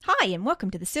Hi, and welcome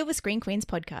to the Silver Screen Queens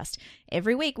podcast.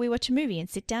 Every week we watch a movie and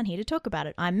sit down here to talk about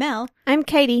it. I'm Mel. I'm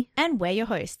Katie. And we're your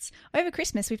hosts. Over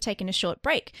Christmas, we've taken a short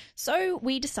break. So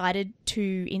we decided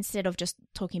to, instead of just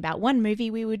talking about one movie,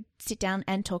 we would sit down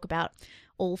and talk about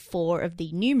all 4 of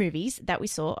the new movies that we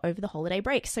saw over the holiday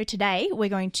break. So today we're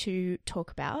going to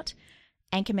talk about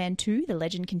Anchorman 2, The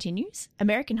Legend Continues,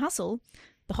 American Hustle,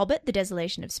 The Hobbit, The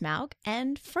Desolation of Smaug,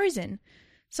 and Frozen.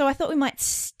 So I thought we might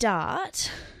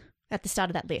start at the start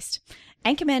of that list.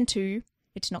 Anchorman 2,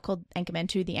 it's not called Anchorman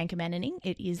 2, The Anchorman-ing.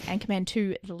 It is Anchorman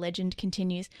 2, The Legend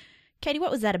Continues. Katie, what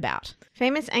was that about?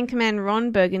 Famous anchorman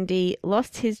Ron Burgundy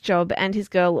lost his job and his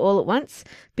girl all at once,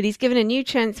 but he's given a new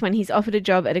chance when he's offered a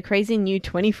job at a crazy new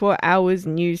 24 hours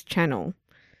news channel.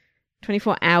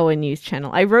 24-hour news channel.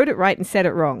 I wrote it right and said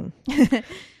it wrong.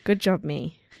 Good job,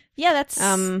 me. Yeah, that's...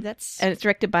 And it's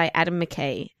directed by Adam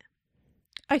McKay.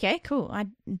 Okay, cool.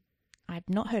 I've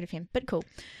not heard of him, but cool.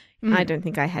 I don't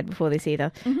think I had before this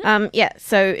either.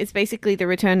 So it's basically the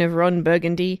return of Ron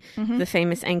Burgundy, the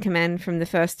famous anchorman from the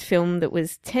first film that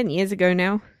was 10 years ago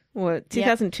now, or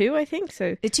 2002, I think.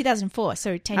 So 2004,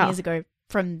 so 10 years ago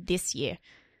from this year.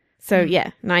 So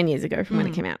 9 years ago from when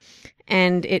it came out.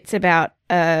 And it's about,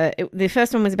 the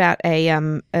first one was about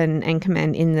an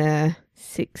anchorman in the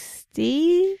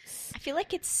 60s? I feel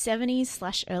like it's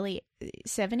 70s/early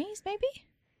 70s, maybe?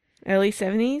 Early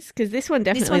 70s? Because this one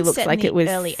definitely looks like it was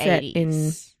early set 80s. in...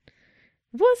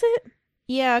 Was it?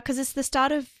 Yeah, because it's the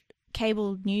start of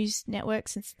cable news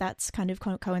networks, since that's kind of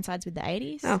coincides with the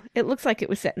 80s. Oh, it looks like it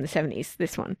was set in the 70s,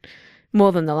 this one.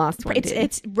 More than the last one did.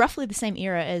 It's roughly the same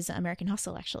era as American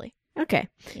Hustle, actually. Okay.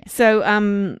 Yeah. So,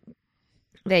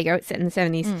 there you go. It's set in the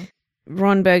 70s.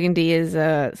 Ron Burgundy is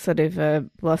a sort of a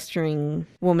blustering,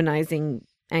 womanizing,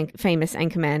 famous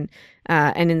anchorman.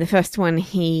 And in the first one,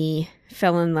 he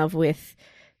fell in love with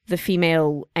the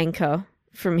female anchor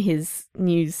from his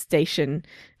news station.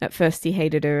 At first he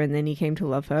hated her and then he came to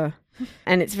love her.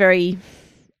 And it's very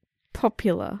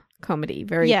popular comedy,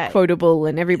 very quotable,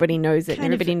 and everybody knows it and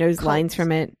everybody knows cult lines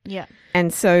from it. Yeah.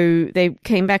 And so they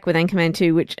came back with Anchorman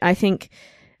 2, which I think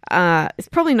is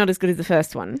probably not as good as the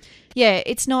first one. Yeah,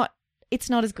 it's not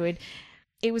as good.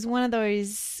 It was one of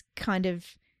those kind of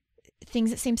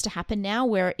things that seems to happen now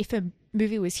where if a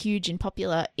movie was huge and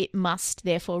popular, it must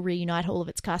therefore reunite all of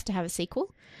its cast to have a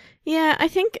sequel. Yeah, I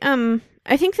think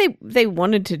they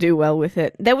wanted to do well with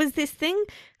it. There was this thing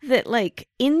that, like,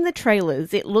 in the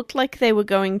trailers, it looked like they were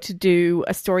going to do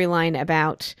a storyline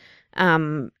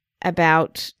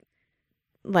about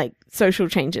like social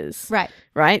changes.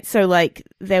 Right? So, like,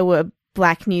 there were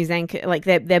black news anchor, like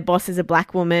their boss is a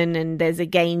black woman and there's a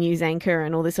gay news anchor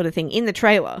and all this sort of thing in the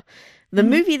trailer. The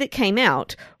movie that came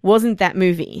out wasn't that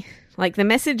movie. Like, the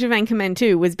message of Anchorman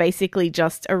 2 was basically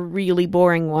just a really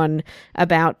boring one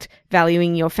about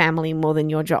valuing your family more than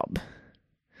your job,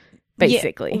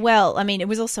 basically. Yeah, well, I mean, it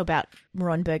was also about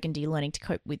Ron Burgundy learning to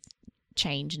cope with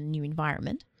change and a new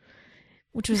environment,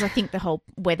 which was, I think, the whole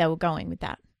where they were going with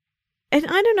that. And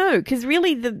I don't know, because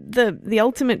really the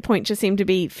ultimate point just seemed to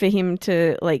be for him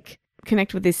to, like,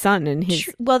 connect with his son and his...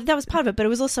 Well, that was part of it, but it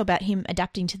was also about him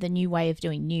adapting to the new way of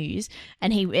doing news,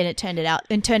 and it turned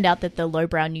out that the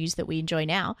lowbrow news that we enjoy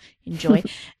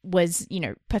was,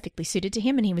 perfectly suited to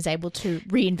him, and he was able to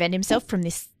reinvent himself from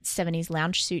this 70s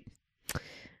lounge suit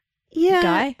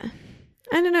guy.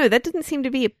 I don't know, that didn't seem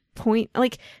to be a point.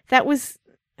 Like, that was...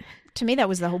 To me, that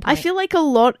was the whole point. I feel like a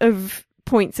lot of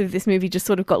points of this movie just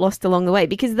sort of got lost along the way,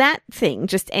 because that thing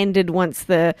just ended once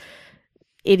the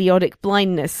idiotic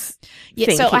blindness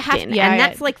thing kicked in. And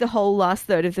that's like the whole last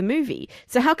third of the movie.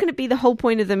 So how can it be the whole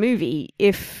point of the movie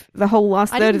if the whole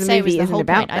last third of the movie isn't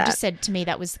about that? I just said, to me,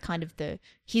 that was kind of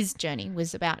his journey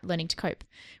was about learning to cope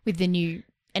with the new...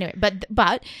 Anyway,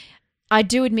 but I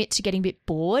do admit to getting a bit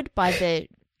bored by the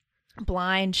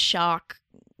blind shark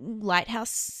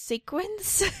lighthouse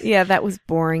sequence. Yeah, that was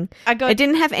boring. It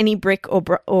didn't have any Brick or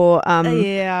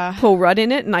Paul Rudd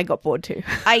in it, and I got bored too.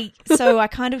 So I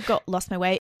kind of lost my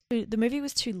way. The movie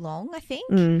was too long, I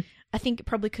think. I think it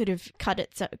probably could have cut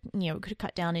it, so, it could have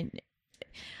cut down in.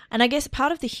 And I guess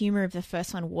part of the humor of the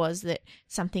first one was that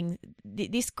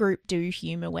this group do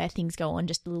humor where things go on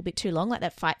just a little bit too long, like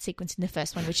that fight sequence in the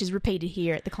first one, which is repeated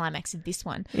here at the climax of this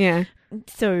one. Yeah.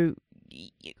 So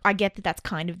I get that that's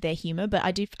kind of their humor, but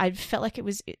I felt like it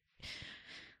was... Let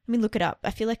me look it up.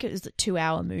 I feel like it was a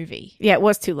 2-hour movie. Yeah, it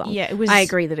was too long. Yeah, it was. I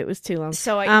agree that it was too long.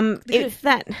 So if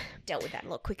that dealt with that a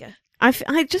lot quicker.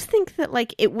 I just think that,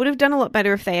 like, it would have done a lot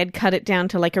better if they had cut it down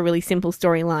to, like, a really simple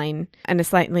storyline and a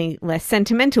slightly less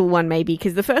sentimental one, maybe,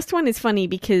 because the first one is funny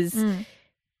because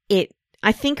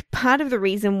I think part of the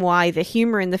reason why the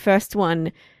humor in the first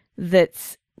one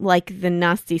that's like the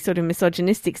nasty sort of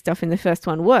misogynistic stuff in the first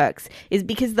one works is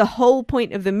because the whole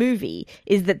point of the movie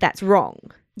is that that's wrong.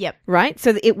 Yep. Right?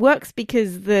 So it works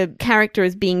because the character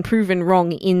is being proven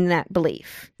wrong in that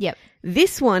belief. Yep.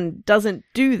 This one doesn't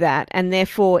do that, and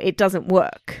therefore it doesn't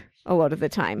work a lot of the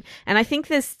time. And I think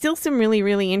there's still some really,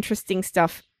 really interesting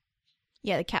stuff.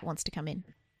 Yeah, the cat wants to come in.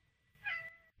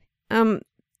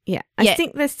 Yeah, I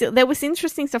think there was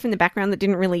interesting stuff in the background that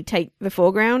didn't really take the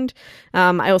foreground.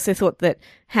 I also thought that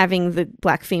having the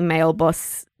black female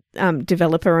boss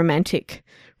develop a romantic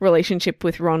relationship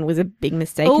with Ron was a big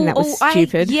mistake, and that was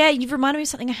stupid. You've reminded me of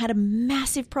something I had a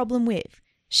massive problem with.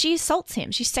 She assaults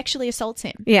him. She sexually assaults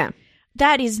him. Yeah.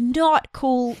 That is not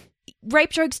cool.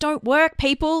 Rape jokes don't work,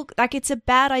 people. Like, it's a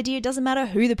bad idea. It doesn't matter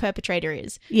who the perpetrator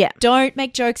is. Yeah. Don't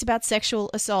make jokes about sexual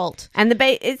assault. And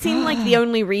it seemed like the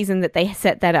only reason that they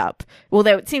set that up, well,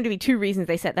 there seemed to be two reasons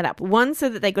they set that up. One, so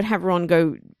that they could have Ron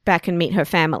go back and meet her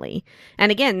family.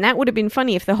 And again, that would have been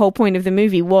funny if the whole point of the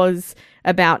movie was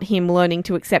about him learning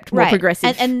to accept more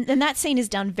progressive. And that scene is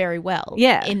done very well.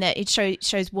 Yeah. In that it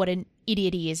shows what an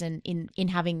idiot he is in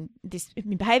having this,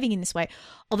 in behaving in this way.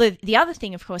 Although the other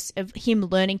thing, of course, of him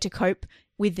learning to cope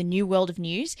with the new world of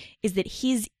news is that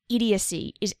his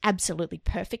idiocy is absolutely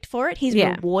perfect for it. He's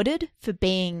rewarded for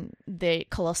being the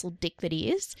colossal dick that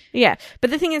he is. Yeah, but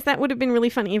the thing is, that would have been really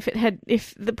funny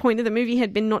if the point of the movie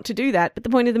had been not to do that, but the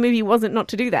point of the movie wasn't not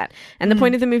to do that. And the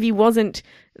point of the movie wasn't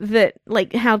that,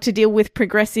 like, how to deal with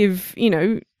progressive,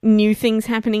 new things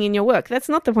happening in your work. That's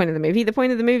not the point of the movie. The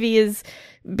point of the movie is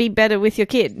be better with your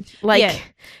kid.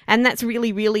 And that's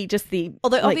really, really just the,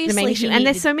 obviously the main issue. And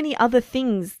there's so many other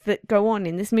things that go on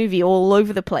in this movie all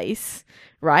over the place,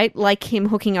 right? Like him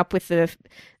hooking up with the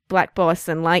black boss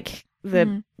and like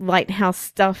the lighthouse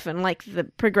stuff and like the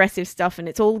progressive stuff. And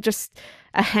it's all just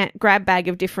a grab bag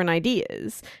of different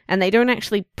ideas. And they don't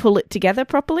actually pull it together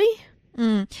properly.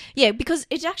 Yeah, because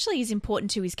it actually is important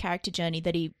to his character journey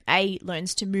that he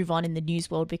learns to move on in the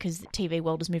news world because the TV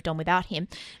world has moved on without him.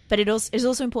 But it is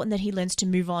also important that he learns to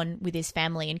move on with his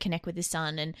family and connect with his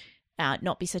son and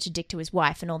not be such a dick to his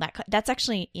wife and all that. That's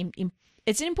actually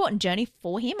it's an important journey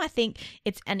for him. I think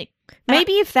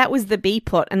maybe if that was the B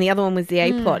plot and the other one was the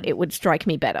A plot, it would strike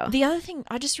me better. The other thing,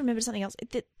 I just remembered something else.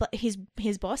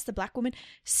 His boss, the black woman,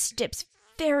 steps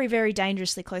very, very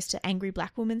dangerously close to angry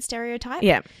black woman stereotype.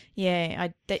 Yeah. Yeah.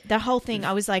 The whole thing,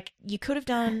 I was like, you could have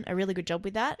done a really good job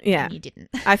with that. Yeah. And you didn't.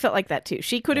 I felt like that too.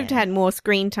 She could have had more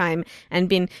screen time and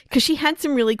because she had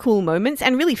some really cool moments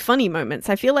and really funny moments.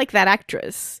 I feel like that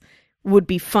actress would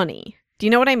be funny. Do you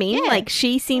know what I mean? Yeah. Like,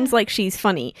 she seems like she's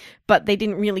funny, but they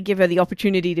didn't really give her the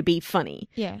opportunity to be funny.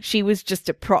 Yeah. She was just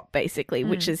a prop, basically,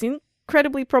 which is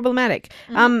incredibly problematic.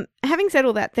 Having said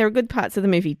all that, there are good parts of the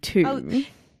movie too. Oh,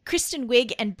 Kristen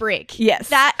Wiig and Brick. Yes.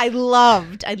 That I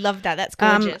loved. I loved that. That's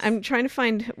gorgeous. I'm trying to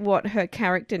find what her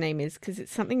character name is because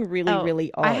it's something really,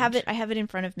 really odd. I have it in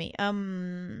front of me.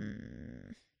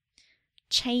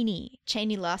 Cheney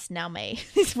last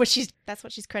Naume. That's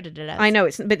what she's credited as. I know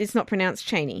but it's not pronounced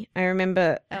Cheney. I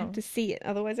remember I have to see it,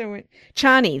 otherwise I won't.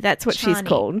 Chani, that's what she's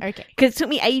called. Okay. Because it took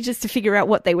me ages to figure out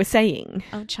what they were saying.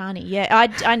 Oh, Chani. Yeah,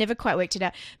 I never quite worked it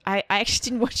out. I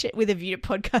actually didn't watch it with a view to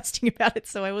podcasting about it,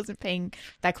 so I wasn't paying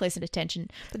that close an attention.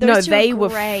 But they were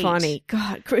funny.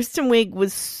 God, Kristen Wiig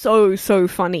was so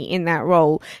funny in that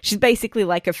role. She's basically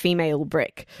like a female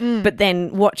Brick. But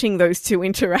then watching those two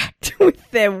interact with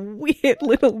their weird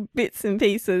little bits and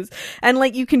pieces, and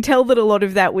like you can tell that a lot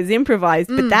of that was improvised,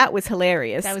 but that was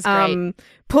hilarious. That was great.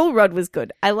 Paul Rudd was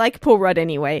good. I like Paul Rudd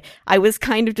anyway. I was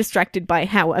kind of distracted by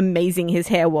how amazing his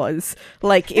hair was.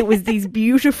 Like, it was these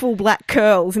beautiful black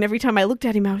curls, and every time I looked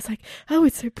at him I was like, oh,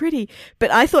 it's so pretty.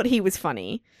 But I thought he was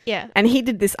funny. Yeah. And he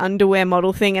did this underwear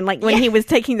model thing, and like when he was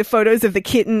taking the photos of the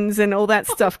kittens and all that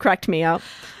stuff cracked me up.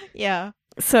 Yeah.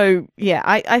 So yeah,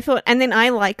 I thought, and then I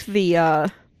like the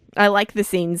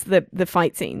scenes, the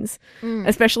fight scenes,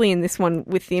 especially in this one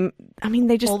with them. I mean,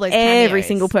 they just, every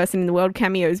single person in the world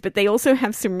cameos, but they also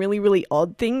have some really, really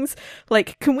odd things.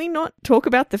 Like, can we not talk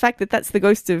about the fact that that's the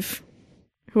ghost of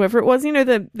whoever it was?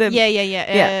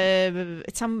 Yeah.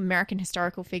 It's some American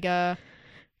historical figure.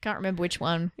 Can't remember which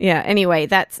one. Yeah. Anyway,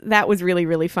 that was really,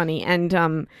 really funny.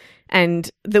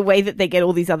 And the way that they get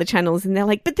all these other channels and they're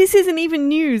like, but this isn't even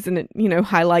news. And it,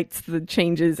 highlights the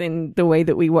changes in the way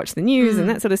that we watch the news and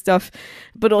that sort of stuff.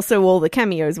 But also all the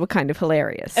cameos were kind of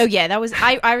hilarious. Oh yeah, that was,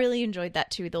 I really enjoyed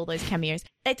that too with all those cameos.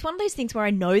 It's one of those things where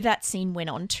I know that scene went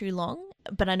on too long,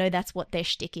 but I know that's what their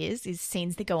shtick is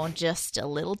scenes that go on just a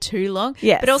little too long.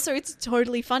 Yes. But also it's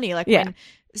totally funny. Like when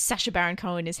Sacha Baron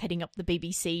Cohen is heading up the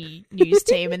BBC news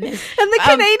team, and there's and the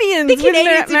Canadians, with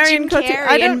Marion Cotillard.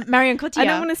 I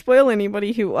don't want to spoil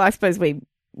anybody who I suppose we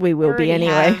we will be Already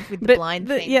anyway. have with the blind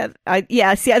thing.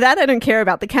 Yeah, see, that I don't care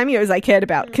about. The cameos I cared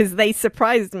about because they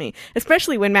surprised me,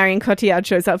 especially when Marion Cotillard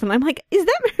shows up, and I'm like, is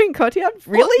that Marion Cotillard?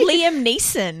 Really? Or Liam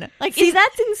Neeson. Like, See, that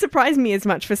didn't surprise me as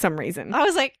much for some reason. I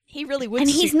was like, he really would. And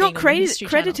he's not credited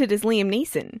credited as Liam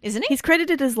Neeson. Isn't he? He's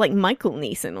credited as like Michael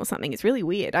Neeson or something. It's really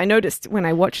weird. I noticed when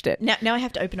I watched it. Now I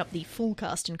have to open up the full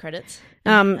cast and credits.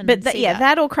 But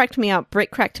that all cracked me up.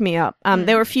 Brick cracked me up.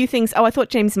 There were a few things. Oh, I thought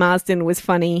James Marsden was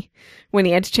funny when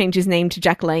he had to change his name to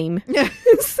Jack Lame.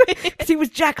 Because he was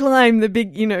Jack Lime, the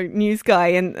big, news guy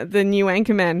and the new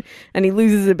anchorman, and he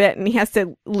loses a bet and he has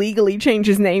to legally change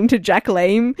his name to Jack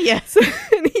Lame. Yeah.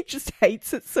 And he just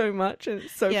hates it so much, and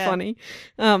it's so funny.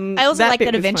 I also like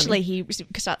that eventually funny.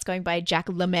 he starts going by Jack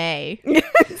LeMay. Yeah,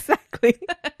 exactly.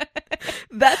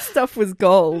 That stuff was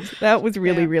gold. That was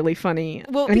really, really funny.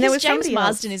 Well, and because James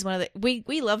Marsden is one of the...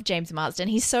 We love James Marsden.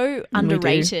 He's so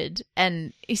underrated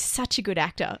and he's such a good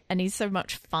actor and he's so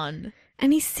much fun.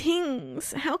 And he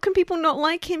sings. How can people not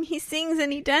like him? He sings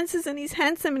and he dances and he's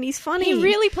handsome and he's funny. He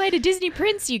really played a Disney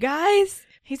prince, you guys.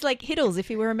 He's like Hiddles if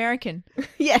he were American.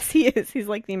 Yes, he is. He's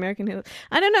like the American Hiddles.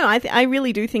 I don't know. I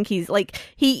really do think he's like...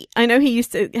 I know he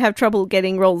used to have trouble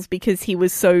getting roles because he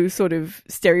was so sort of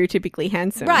stereotypically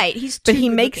handsome. Right. But he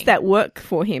makes that work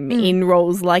for him in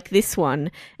roles like this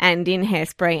one and in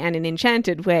Hairspray and in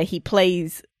Enchanted, where he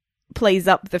plays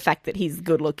up the fact that he's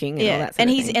good looking and all that sort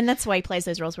of thing. And that's why he plays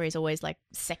those roles where he's always like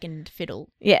second fiddle.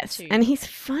 Yes, and he's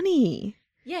funny.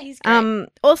 Yeah, he's great.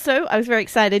 Also, I was very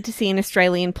excited to see an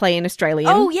Australian play an Australian.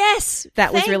 Oh, yes.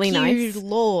 That was really nice. Thank you,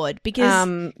 Lord,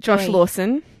 because... Josh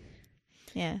Lawson.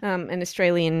 Yeah. An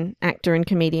Australian actor and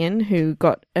comedian who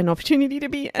got an opportunity to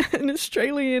be an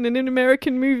Australian in an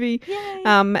American movie. Yay.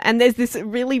 And there's this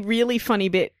really, really funny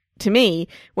bit to me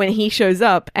when he shows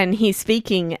up and he's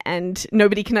speaking and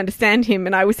nobody can understand him,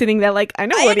 and I was sitting there like, I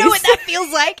know what that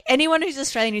feels like. Anyone who's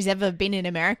Australian who's ever been in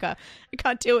America, I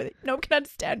can't deal with it. No one can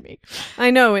understand me.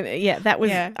 I know, and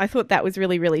I thought that was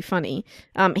really, really funny.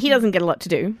 He doesn't get a lot to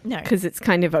do because it's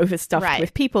kind of overstuffed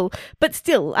with people, but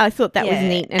still, I thought that was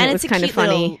neat and it was kind of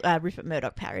funny. Little, Rupert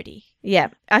Murdoch parody. Yeah,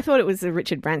 I thought it was a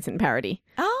Richard Branson parody.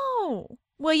 Oh.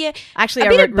 Well, yeah. Actually,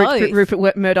 I wrote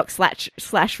Rupert Murdoch slash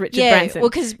Richard Branson.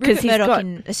 Well, because Rupert Murdoch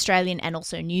in Australian and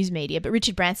also news media, but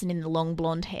Richard Branson in the long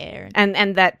blonde hair.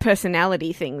 And that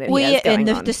personality thing that he has going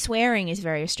on. The swearing is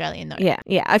very Australian, though.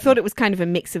 Yeah. I thought it was kind of a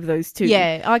mix of those two.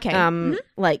 Yeah, okay.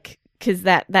 Like, because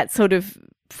that sort of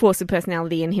force of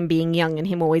personality and him being young and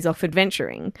him always off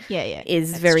adventuring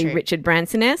is very true. Richard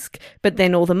Branson-esque, but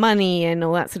then all the money and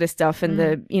all that sort of stuff and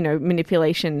the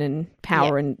manipulation and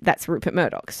power and that's Rupert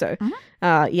Murdoch. So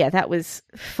that was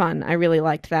fun. I really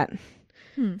liked that.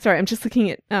 Sorry, I'm just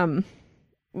looking at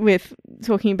with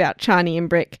talking about Chani and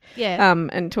Brick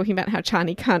and talking about how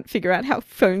Chani can't figure out how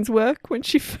phones work when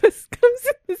she first comes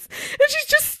in this, and she's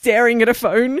just staring at a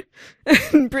phone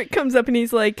and Brick comes up and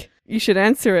he's like, you should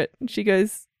answer it. And she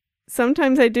goes,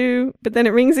 sometimes I do, but then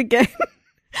it rings again.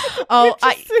 Oh,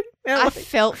 I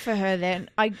felt for her then.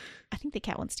 I think the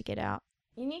cat wants to get out.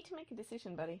 You need to make a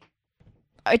decision, buddy.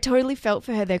 I totally felt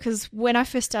for her there because when I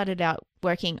first started out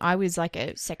working, I was like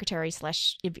a secretary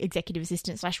 / executive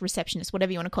assistant / receptionist,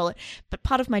 whatever you want to call it. But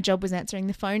part of my job was answering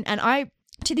the phone, and I,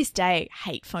 to this day,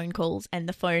 hate phone calls and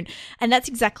the phone. And that's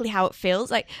exactly how it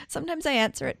feels. Like sometimes I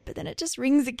answer it, but then it just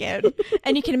rings again.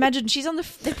 And you can imagine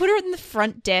they put her in the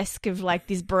front desk of like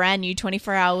this brand new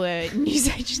 24-hour news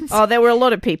agency. Oh, there were a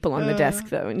lot of people on the desk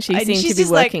though, and she seemed to be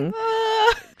working.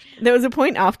 Like, There was a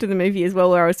point after the movie as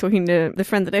well where I was talking to the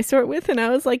friend that I saw it with, and I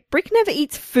was like, Brick never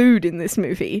eats food in this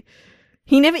movie.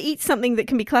 He never eats something that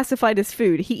can be classified as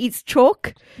food. He eats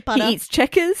chalk. Butter. He eats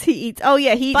checkers. He eats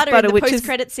butter, which is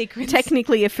sequence.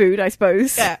 Technically a food, I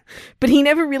suppose. Yeah. But he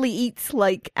never really eats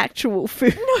like actual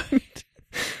food. No.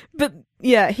 But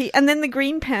yeah, and then the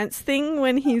green pants thing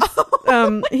when he's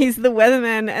he's the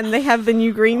weatherman and they have the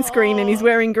new green screen and he's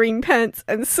wearing green pants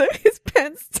and so his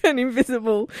pants turn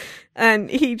invisible and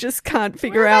he just can't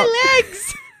figure out my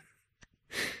legs.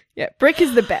 Yeah, Brick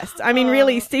is the best. I mean,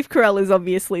 really, Steve Carell is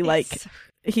obviously like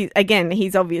he's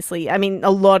obviously, I mean,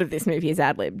 a lot of this movie is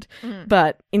ad-libbed,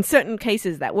 but in certain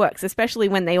cases that works, especially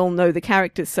when they all know the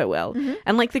characters so well.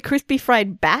 And like the crispy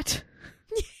fried bat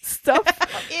stuff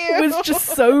was just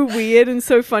so weird and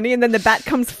so funny, and then the bat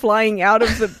comes flying out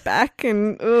of the back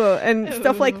and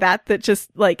stuff like that just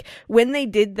like when they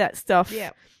did that stuff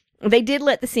they did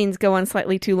let the scenes go on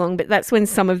slightly too long, but that's when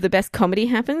some of the best comedy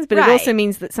happens, but it also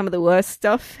means that some of the worst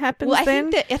stuff happens. Well,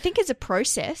 I think as a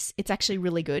process it's actually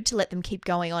really good to let them keep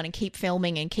going on and keep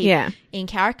filming and keep in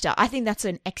character. I think that's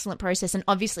an excellent process, and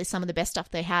obviously some of the best stuff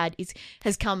they had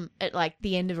has come at like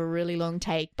the end of a really long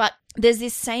take. But there's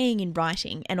this saying in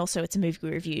writing, and also it's a movie we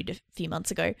reviewed a few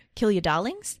months ago, kill your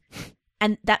darlings.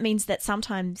 And that means that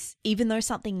sometimes, even though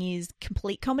something is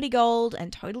complete comedy gold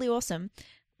and totally awesome,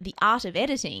 the art of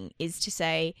editing is to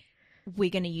say, we're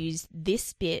going to use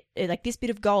this bit, like this bit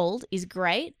of gold is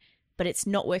great, but it's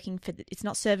not working it's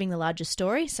not serving the larger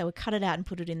story, so we'll cut it out and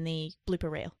put it in the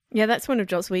blooper reel. Yeah, that's one of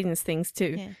Joss Whedon's things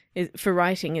too, for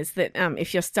writing, is that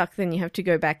if you're stuck, then you have to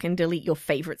go back and delete your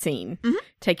favourite scene. Mm-hmm.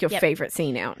 Take your favourite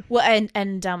scene out. Well,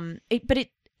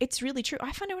 it's really true.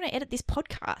 I find it when I edit this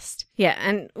podcast. Yeah,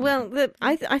 and well,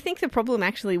 I think the problem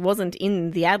actually wasn't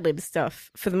in the ad-lib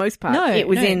stuff for the most part. No, it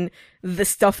was in the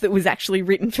stuff that was actually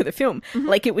written for the film. Mm-hmm.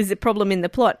 Like, it was a problem in the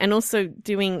plot, and also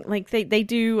doing, like, they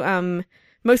do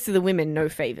most of the women no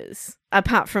favours,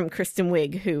 apart from Kristen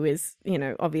Wiig, who is, you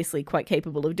know, obviously quite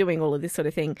capable of doing all of this sort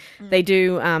of thing. They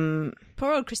do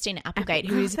poor old Christina Applegate,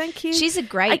 who is, thank you. She's a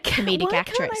great comedic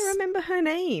actress. Why can't I remember her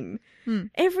name?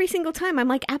 Every single time I'm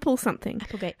like, Apple something.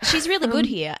 Applegate. She's really good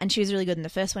here, and she was really good in the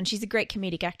first one. She's a great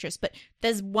comedic actress, but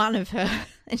there's one of her,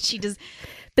 and she does.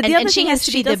 But the other thing she has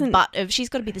to be the butt of. She's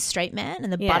got to be the straight man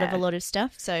and the butt of a lot of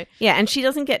stuff. So yeah, and she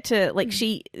doesn't get to like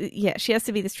she has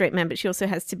to be the straight man, but she also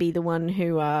has to be the one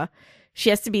who she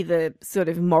has to be the sort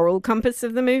of moral compass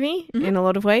of the movie in a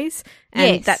lot of ways,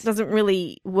 and that doesn't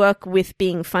really work with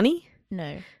being funny.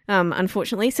 No,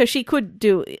 unfortunately. So she could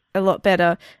do a lot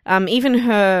better. Even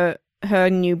her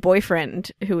new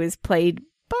boyfriend, who is played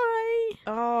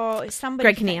by somebody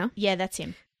Greg Kinnear. Yeah, that's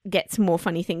him. Gets more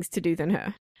funny things to do than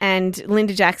her. And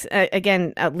Linda Jackson,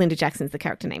 Linda Jackson's the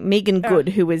character name. Megan Good,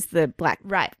 who is the black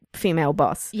female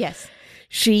boss. Yes.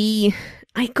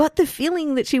 I got the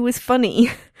feeling that she was funny.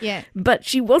 Yeah. But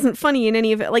she wasn't funny in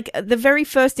any of it. Like, the very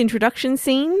first introduction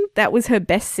scene, that was her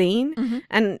best scene. Mm-hmm.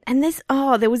 And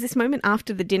there was this moment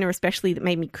after the dinner especially that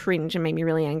made me cringe and made me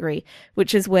really angry,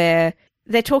 which is where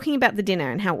they're talking about the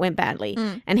dinner and how it went badly.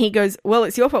 And he goes, well,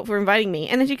 it's your fault for inviting me.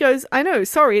 And then she goes, I know,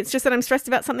 sorry, it's just that I'm stressed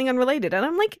about something unrelated. And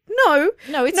I'm like, no,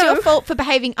 it's your fault for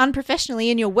behaving unprofessionally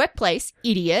in your workplace,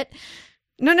 idiot.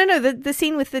 No, the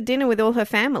scene with the dinner with all her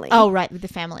family. Oh, right, with the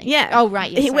family. Yeah. Oh,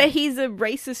 right, yes. Where he's a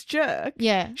racist jerk.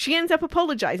 Yeah. She ends up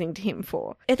apologising to him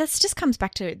for. That just comes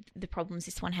back to the problems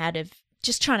this one had of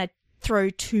just trying to throw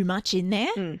too much in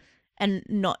there. And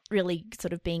not really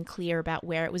sort of being clear about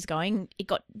where it was going. It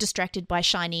got distracted by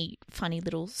shiny, funny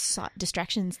little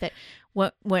distractions that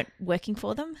weren't working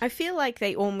for them. I feel like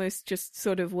they almost just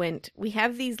sort of went, we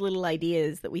have these little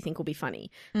ideas that we think will be funny.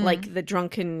 Like the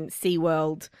drunken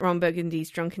SeaWorld, Ron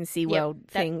Burgundy's drunken SeaWorld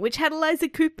thing, which had Eliza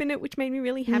Coupe in it, which made me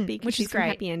really happy. Which is great.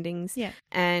 Happy endings. Yeah.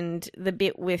 And the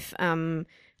bit with...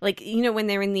 like, you know, when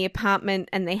they're in the apartment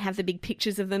and they have the big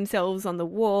pictures of themselves on the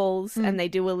walls and they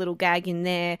do a little gag in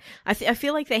there. I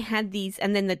feel like they had these,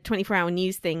 and then the 24-hour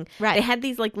news thing. Right. They had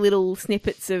these, like, little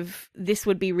snippets of this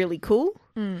would be really cool,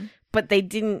 but they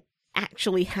didn't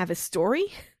actually have a story.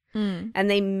 And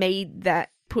they made that,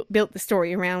 built the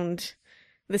story around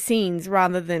the scenes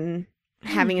rather than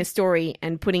having a story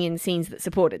and putting in scenes that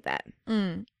supported that.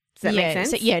 Does that make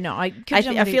sense? So, no, I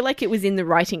feel like it was in the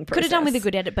writing process. Could have done with a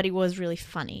good edit, but he was really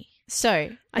funny.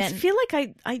 So I feel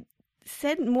like I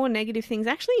said more negative things.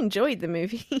 I actually enjoyed the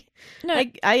movie. No,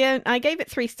 I gave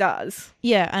it 3 stars.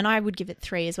 Yeah, and I would give it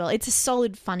 3 as well. It's a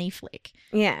solid, funny flick.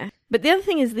 Yeah. But the other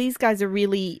thing is these guys are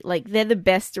really, like, they're the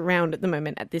best around at the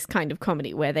moment at this kind of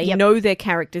comedy where they know their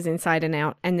characters inside and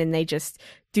out and then they just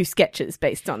do sketches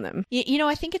based on them. You know,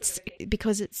 I think it's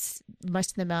because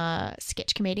most of them are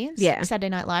sketch comedians. Yeah. Saturday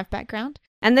Night Live background.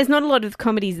 And there's not a lot of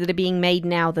comedies that are being made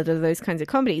now that are those kinds of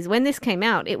comedies. When this came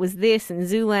out, it was this and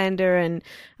Zoolander, and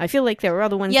I feel like there were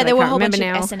other ones that I can't remember now.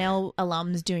 Yeah, there were a whole bunch of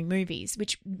SNL alums doing movies,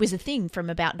 which was a thing from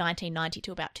about 1990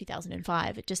 to about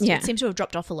 2005. It seems to have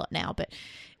dropped off a lot now, but...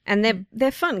 And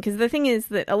they're fun, because the thing is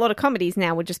that a lot of comedies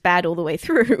now were just bad all the way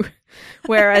through,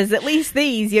 whereas at least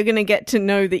these, you're going to get to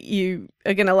know that you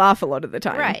are going to laugh a lot of the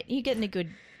time. Right, you're getting a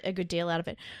good deal out of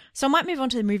it. So I might move on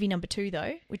to the movie number 2,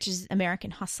 though, which is American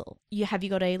Hustle. Have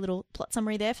you got a little plot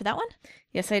summary there for that one?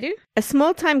 Yes, I do. A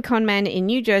small-time conman in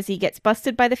New Jersey gets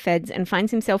busted by the feds and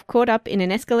finds himself caught up in an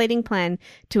escalating plan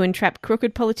to entrap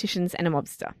crooked politicians and a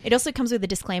mobster. It also comes with a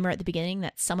disclaimer at the beginning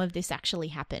that some of this actually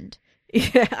happened.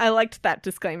 Yeah, I liked that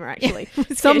disclaimer, actually.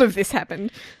 Some of this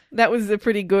happened. That was a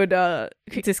pretty good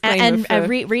disclaimer. And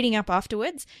reading up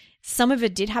afterwards, some of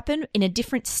it did happen in a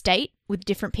different state with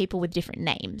different people with different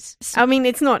names. I mean,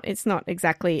 it's not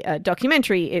exactly a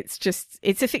documentary. It's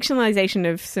a fictionalization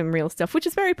of some real stuff, which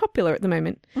is very popular at the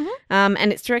moment.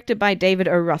 And it's directed by David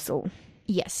O. Russell.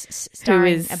 Yes,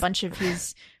 starring is- a bunch of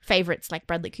his favorites like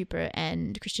Bradley Cooper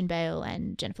and Christian Bale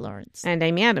and Jennifer Lawrence. And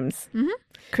Amy Adams. Mhm.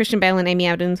 Christian Bale and Amy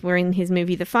Adams were in his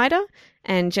movie The Fighter,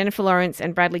 and Jennifer Lawrence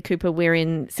and Bradley Cooper were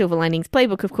in Silver Linings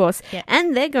Playbook, of course, Yeah.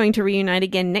 and they're going to reunite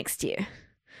again next year.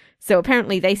 So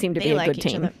apparently they seem to They be a like good each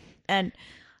team. other. And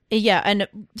yeah, and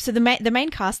so the main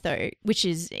cast though, which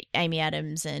is Amy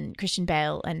Adams and Christian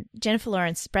Bale and Jennifer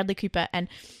Lawrence, Bradley Cooper and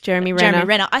Jeremy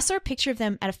Renner. I saw a picture of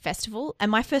them at a festival,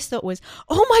 and my first thought was,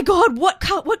 "Oh my god, what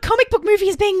comic book movie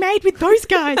is being made with those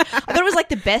guys?" I thought it was like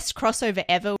the best crossover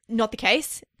ever. Not the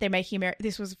case. They're making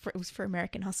it was for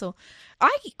American Hustle.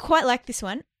 I quite like this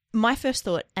one. My first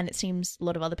thought, and it seems a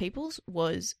lot of other people's,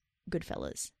 was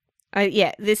Goodfellas.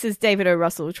 Yeah, this is David O.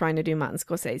 Russell trying to do Martin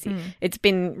Scorsese. Mm. It's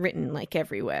been written like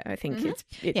everywhere. I think it's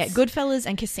Yeah, Goodfellas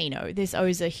and Casino. This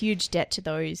owes a huge debt to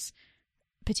those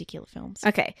particular films.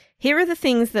 Okay, here are the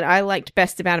things that I liked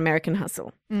best about American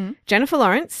Hustle. Mm. Jennifer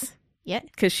Lawrence, Yeah.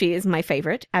 because she is my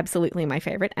favorite, absolutely my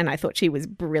favorite, and I thought she was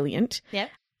brilliant. Yeah.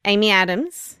 Amy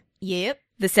Adams, Yep.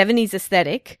 the 70s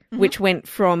aesthetic, which went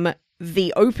from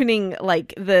the opening,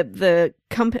 like the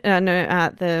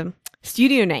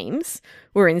studio names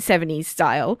were in 70s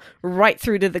style right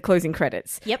through to the closing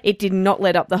credits. Yep. It did not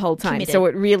let up the whole time. Committed. So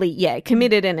it really,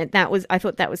 committed, and I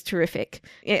thought that was terrific.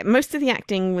 Yeah, most of the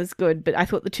acting was good, but I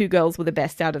thought the two girls were the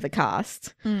best out of the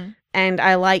cast. Mm. And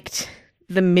I liked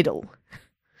the middle.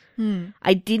 Mm.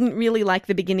 I didn't really like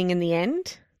the beginning and the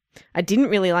end. I didn't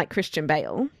really like Christian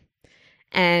Bale.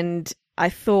 And I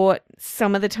thought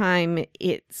some of the time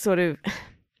it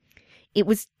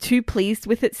was too pleased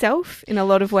with itself in a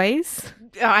lot of ways.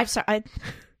 Oh, I'm sorry.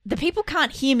 The people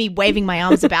can't hear me waving my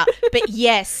arms about, but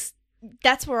yes,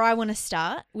 that's where I want to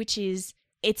start, which is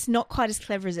it's not quite as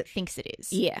clever as it thinks it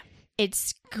is. Yeah.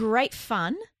 It's great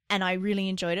fun, and I really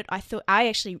enjoyed it. I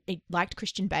actually liked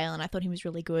Christian Bale, and I thought he was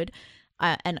really good.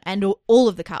 And all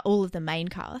of the main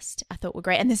cast I thought were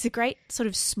great, and there's a great sort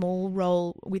of small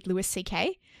role with Louis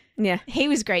C.K. Yeah. He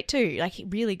was great too, like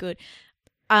really good.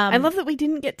 I love that we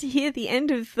didn't get to hear the end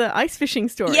of the ice fishing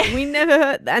story. Yeah. We never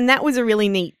heard, and that was a really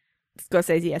neat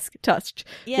Scorsese-esque touch,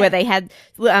 where they had,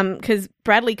 because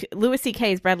Louis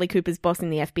C.K. is Bradley Cooper's boss in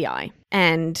the FBI,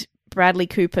 and Bradley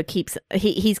Cooper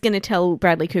he's going to tell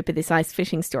Bradley Cooper this ice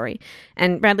fishing story,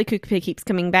 and Bradley Cooper keeps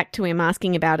coming back to him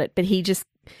asking about it, but he just,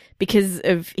 because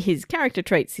of his character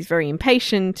traits, he's very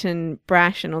impatient and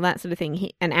brash and all that sort of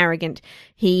thing, and arrogant.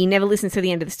 He never listens to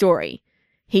the end of the story.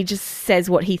 He just says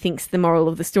what he thinks the moral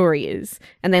of the story is.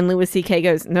 And then Louis C.K.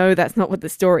 goes, "No, that's not what the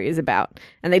story is about."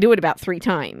 And they do it about 3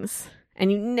 times.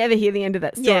 And you never hear the end of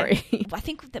that story. Yeah. I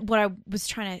think that what I was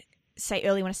trying to say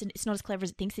earlier when I said it's not as clever as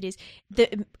it thinks it is,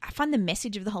 I find the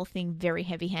message of the whole thing very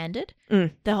heavy-handed.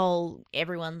 Mm. The whole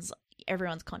everyone's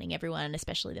conning everyone,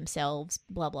 especially themselves,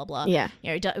 blah, blah, blah. Yeah.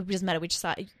 You know, it doesn't matter which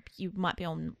side. You might be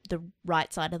on the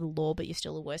right side of the law, but you're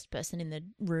still the worst person in the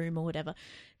room or whatever.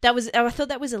 I thought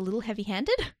that was a little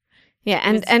heavy-handed. Yeah,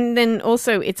 and then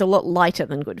also it's a lot lighter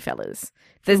than Goodfellas.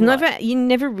 You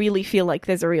never really feel like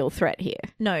there's a real threat here.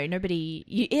 No,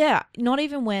 nobody. Not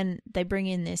even when they bring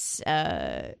in this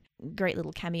great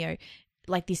little cameo,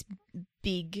 like this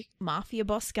big mafia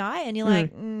boss guy, and you're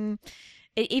like,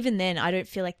 even then, I don't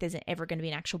feel like there's ever going to be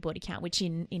an actual body count, which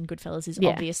in Goodfellas is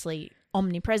obviously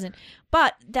omnipresent.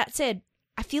 But that said,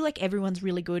 I feel like everyone's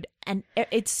really good, and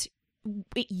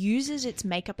it uses its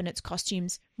makeup and its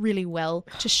costumes really well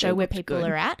to show where people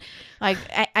are at. Like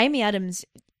Amy Adams,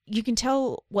 you can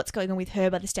tell what's going on with her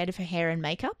by the state of her hair and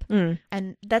makeup.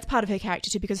 And that's part of her character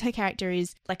too, because her character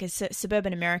is like a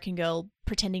suburban American girl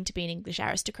pretending to be an English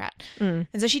aristocrat. And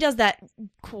so she does that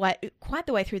quite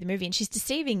the way through the movie, and she's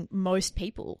deceiving most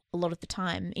people a lot of the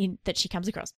time that she comes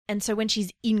across. And so when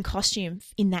she's in costume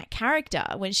in that character,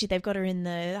 when they've got her in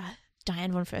the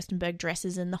Diane von Furstenberg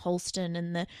dresses and the Holston,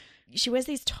 and she wears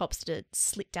these tops that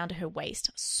slip down to her waist.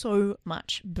 So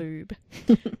much boob.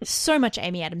 So much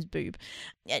Amy Adams boob.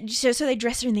 So they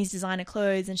dress her in these designer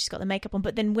clothes, and she's got the makeup on.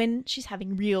 But then when she's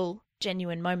having real,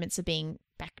 genuine moments of being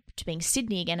back to being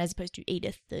Sydney again, as opposed to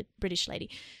Edith, the British lady,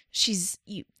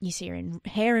 you see her in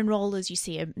hair and rollers. You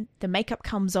see her, the makeup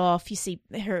comes off. You see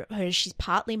her she's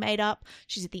partly made up.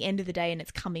 She's at the end of the day and it's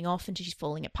coming off and she's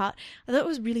falling apart. I thought it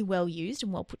was really well used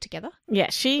and well put together. Yeah,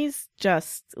 she's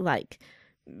just like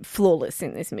flawless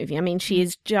in this movie. I mean, she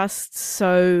is just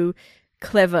so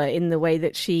clever in the way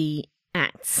that she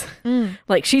acts.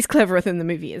 Like, she's cleverer than the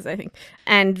movie is, I think.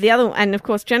 And of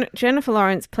course, Jennifer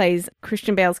Lawrence plays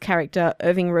Christian Bale's character,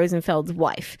 Irving Rosenfeld's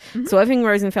wife. So Irving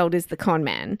Rosenfeld is the con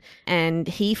man, and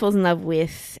he falls in love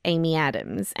with Amy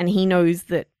Adams, and he knows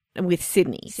that with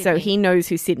Sydney. So he knows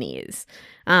who Sydney is.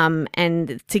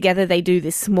 And together they do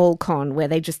this small con where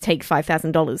they just take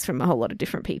 $5,000 from a whole lot of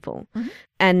different people. Mm-hmm.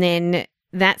 And then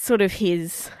that's sort of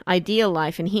his ideal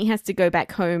life. And he has to go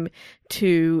back home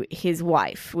to his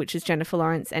wife, which is Jennifer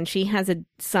Lawrence. And she has a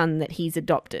son that he's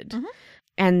adopted. Mm-hmm.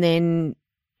 And then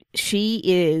she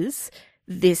is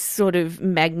this sort of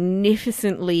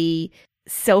magnificently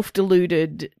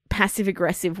self-deluded,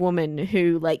 passive-aggressive woman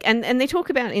who, like, and they talk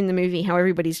about in the movie how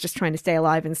everybody's just trying to stay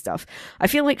alive and stuff. I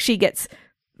feel like she gets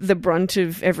the brunt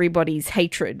of everybody's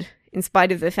hatred, in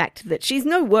spite of the fact that she's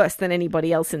no worse than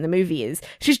anybody else in the movie is.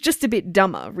 She's just a bit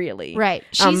dumber, really. Right.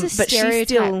 She's a stereotype. She's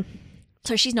still...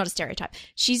 So she's not a stereotype.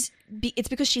 It's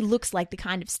because she looks like the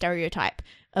kind of stereotype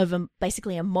of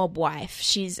basically a mob wife.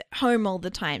 She's home all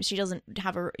the time. She doesn't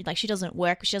she doesn't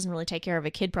work. She doesn't really take care of her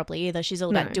kid properly either. She's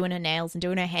all about doing her nails and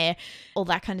doing her hair, all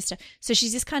that kind of stuff. So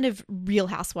she's this kind of Real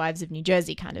Housewives of New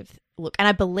Jersey kind of look. And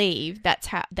I believe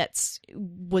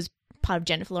was part of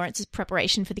Jennifer Lawrence's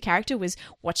preparation for the character, was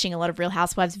watching a lot of Real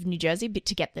Housewives of New Jersey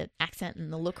to get the accent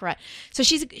and the look right. So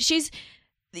she's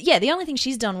the only thing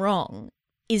she's done wrong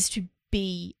is to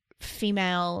be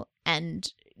female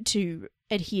and to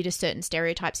adhere to certain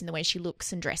stereotypes in the way she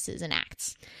looks and dresses and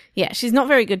acts. Yeah, she's not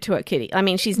very good to her kitty. I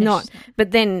mean, she's not.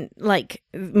 But then, like,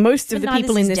 most of the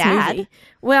people in this movie...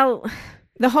 Well,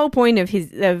 the whole point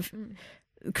of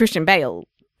Christian Bale,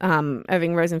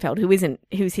 Irving Rosenfeld,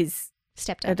 who's his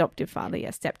stepdad, adoptive father,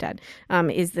 stepdad,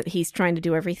 is that he's trying to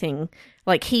do everything.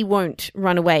 Like, he won't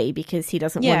run away because he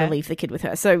doesn't want to leave the kid with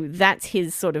her. So that's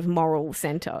his sort of moral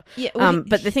center. Yeah,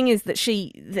 but the thing is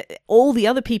that all the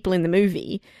other people in the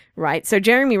movie, right? So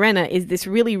Jeremy Renner is this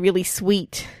really, really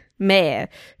sweet mayor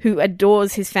who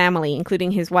adores his family,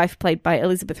 including his wife, played by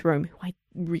Elizabeth Rome, who I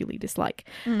really dislike.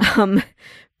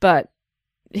 But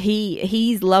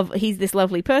he's this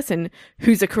lovely person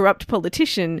who's a corrupt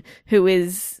politician who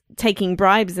is taking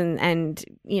bribes and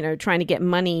trying to get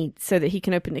money so that he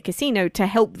can open a casino to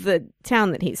help the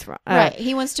town that he's from. Right.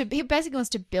 He basically wants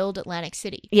to build Atlantic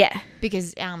City. Yeah.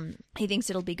 Because he thinks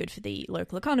it'll be good for the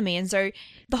local economy. And so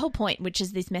the whole point, which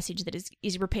is this message that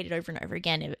is repeated over and over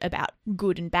again about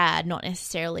good and bad, not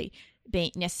necessarily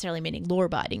meaning law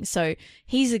abiding. So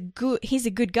he's a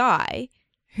good guy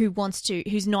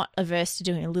who's not averse to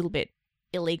doing a little bit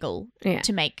illegal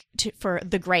for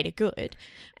the greater good.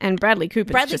 And Bradley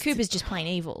Cooper's just plain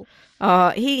evil.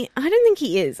 I don't think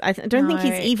he is. I don't think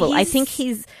he's evil. I think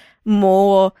he's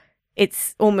more...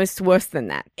 It's almost worse than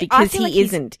that because he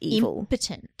isn't evil.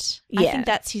 Impotent. Yeah. I think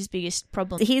that's his biggest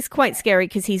problem. He's quite scary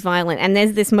because he's violent, and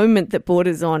there's this moment that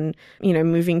borders on,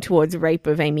 moving towards rape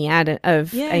of Amy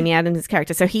Adams'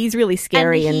 character. So he's really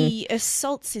scary, and he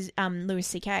assaults his Louis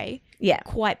C.K.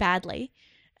 quite badly.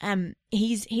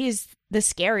 He is the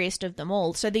scariest of them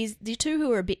all. So the two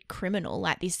who are a bit criminal,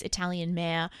 like this Italian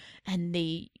mayor and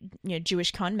the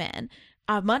Jewish con man,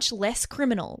 are much less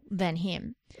criminal than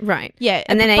him. Right. Yeah.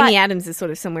 And then Amy Adams is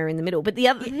sort of somewhere in the middle. But the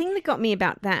other thing that got me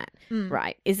about that,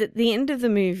 right, is at the end of the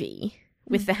movie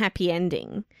with the happy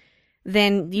ending,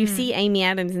 then you see Amy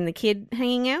Adams and the kid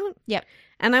hanging out. Yep.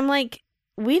 And I'm like,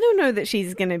 we don't know that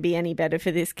she's going to be any better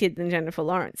for this kid than Jennifer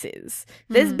Lawrence is.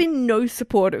 There's been no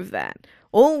support of that.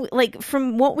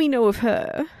 From what we know of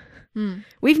her...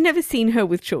 We've never seen her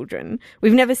with children.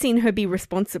 We've never seen her be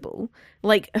responsible.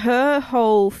 Like, her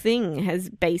whole thing has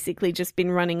basically just been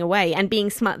running away and being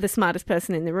the smartest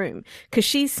person in the room. Because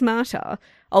she's smarter,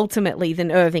 ultimately,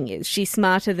 than Irving is. She's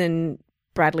smarter than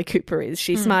Bradley Cooper is.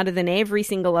 She's smarter than every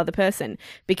single other person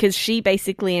because she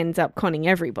basically ends up conning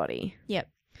everybody. Yep.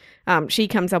 She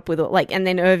comes up with and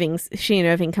then she and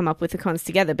Irving come up with the cons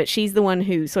together, but she's the one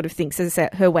who sort of thinks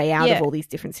her way out of all these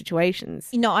different situations.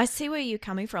 I see where you're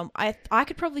coming from. I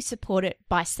could probably support it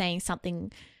by saying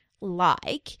something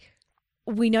like,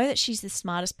 we know that she's the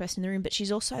smartest person in the room, but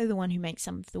she's also the one who makes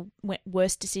some of the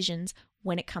worst decisions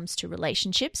when it comes to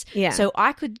relationships. Yeah. So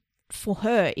for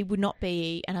her, it would not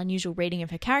be an unusual reading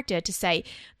of her character to say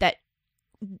that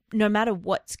no matter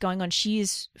what's going on, she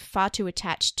is far too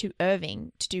attached to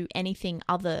Irving to do anything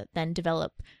other than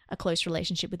develop a close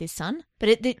relationship with his son.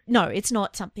 But it's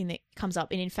not something that comes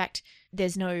up. And in fact,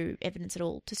 there's no evidence at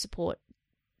all to support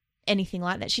anything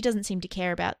like that. She doesn't seem to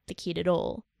care about the kid at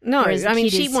all. No, I mean,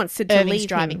 she wants to Irving's leave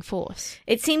driving him. force.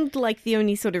 It seemed like the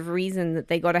only sort of reason that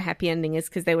they got a happy ending is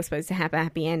because they were supposed to have a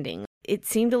happy ending. It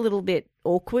seemed a little bit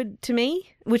awkward to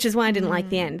me, which is why I didn't like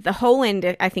the end. The whole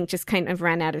end, I think, just kind of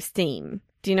ran out of steam.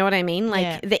 Do you know what I mean?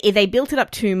 Like, they built it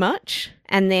up too much,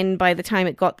 and then by the time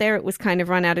it got there, it was kind of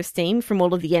run out of steam from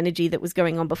all of the energy that was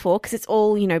going on before, because it's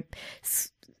all,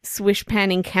 swish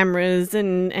panning cameras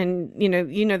and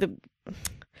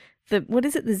the what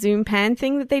is it, the zoom pan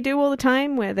thing that they do all the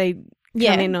time where they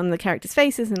come in on the characters'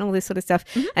 faces and all this sort of stuff.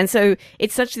 Mm-hmm. And so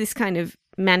it's such this kind of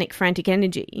manic, frantic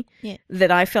energy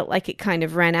that I felt like it kind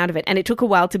of ran out of it. And it took a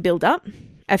while to build up.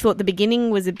 I thought the beginning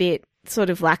was a bit sort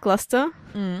of lackluster.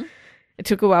 Mm. It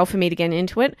took a while for me to get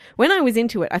into it. When I was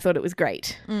into it, I thought it was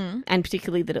great. Mm. And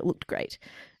particularly that it looked great.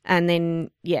 And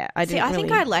then, I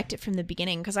think I liked it from the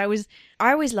beginning because I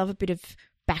always love a bit of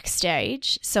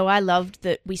backstage. So I loved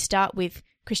that we start with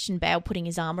Christian Bale putting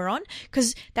his armor on,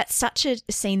 because that's such a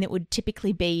scene that would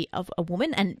typically be of a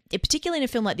woman, and particularly in a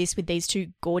film like this with these two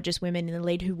gorgeous women in the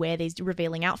lead who wear these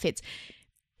revealing outfits,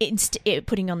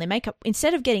 putting on their makeup.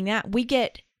 Instead of getting that, we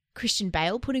get Christian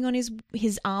Bale putting on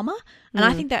his armor, and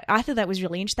I thought that was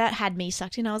really interesting. That had me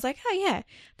sucked in. I was like, oh yeah,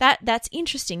 that's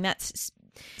interesting. That's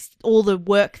all the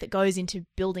work that goes into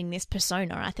building this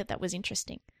persona. I thought that was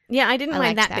interesting. Yeah, I didn't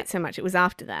mind that bit so much. It was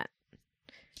after that.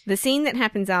 The scene that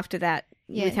happens after that,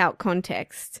 without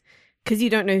context, because you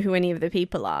don't know who any of the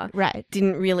people are. Right.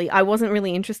 I wasn't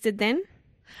really interested then.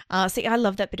 See, I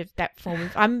love that bit of that form.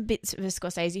 I'm a bit of a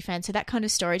Scorsese fan, so that kind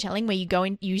of storytelling where you go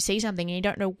and you see something and you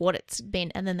don't know what it's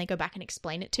been, and then they go back and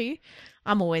explain it to you.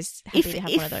 I'm always happy to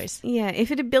have one of those. Yeah,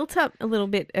 if it had built up a little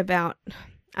bit about,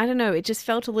 I don't know, it just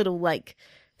felt a little like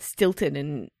stilted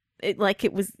and it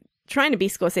was trying to be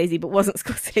Scorsese but wasn't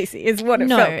Scorsese is what it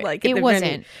felt like at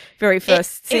the very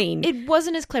first scene. It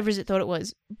wasn't as clever as it thought it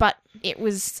was, but it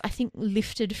was, I think,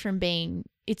 lifted from being...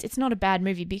 It's not a bad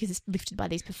movie because it's lifted by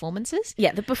these performances.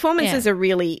 Yeah, the performances are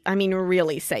really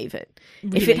save it.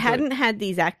 Really if it hadn't had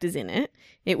these actors in it,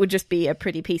 it would just be a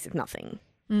pretty piece of nothing.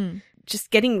 Mm.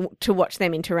 Just getting to watch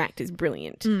them interact is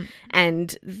brilliant. Mm.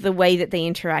 And the way that they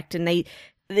interact, and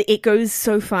it goes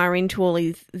so far into all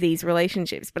these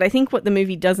relationships. But I think what the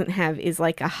movie doesn't have is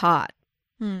like a heart,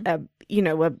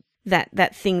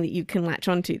 that thing that you can latch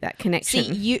onto, that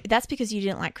connection. See, that's because you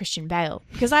didn't like Christian Bale.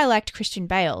 Because I liked Christian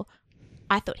Bale,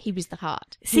 I thought he was the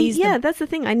heart. That's the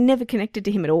thing. I never connected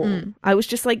to him at all. Mm. I was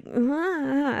just like,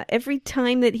 every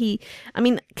time that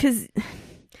because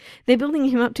they're building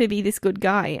him up to be this good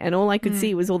guy, and all I could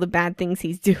see was all the bad things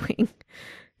he's doing.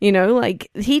 You know,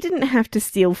 like, he didn't have to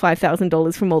steal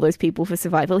 $5,000 from all those people for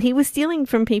survival. He was stealing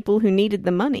from people who needed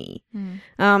the money.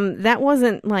 Mm. That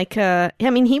wasn't like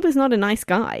he was not a nice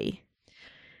guy.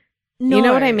 No, you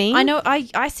know what I mean? I know.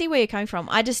 I see where you're coming from.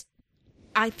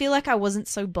 I feel like I wasn't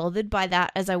so bothered by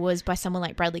that as I was by someone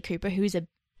like Bradley Cooper, who's a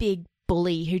big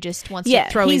bully who just wants to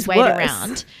throw his weight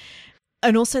around.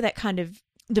 And also that kind of,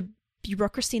 the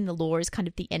bureaucracy and the law is kind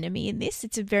of the enemy in this.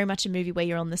 It's very much a movie where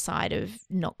you're on the side of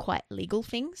not quite legal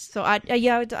things. So I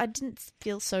didn't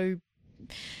feel so,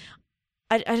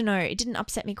 I don't know, it didn't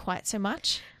upset me quite so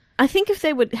much. I think if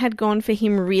they had gone for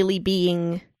him really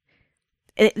being,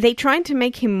 they tried to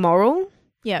make him moral.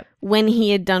 Yeah. When he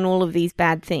had done all of these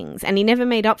bad things, and he never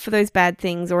made up for those bad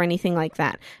things or anything like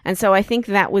that. And so I think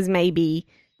that was maybe,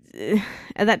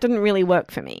 that didn't really work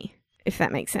for me, if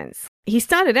that makes sense. He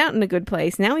started out in a good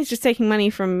place. Now he's just taking money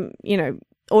from,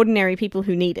 ordinary people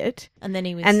who need it. And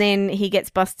then he gets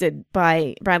busted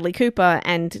by Bradley Cooper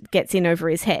and gets in over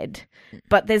his head.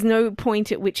 But there's no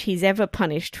point at which he's ever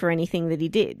punished for anything that he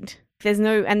did. There's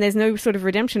no sort of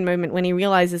redemption moment when he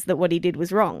realizes that what he did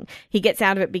was wrong. He gets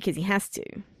out of it because he has to.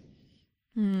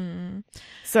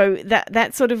 So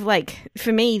that sort of like,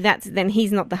 for me, then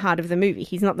he's not the heart of the movie.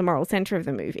 He's not the moral center of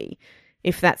the movie,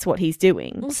 if that's what he's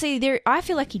doing. Well, see, I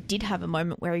feel like he did have a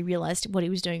moment where he realized what he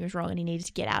was doing was wrong and he needed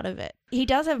to get out of it. He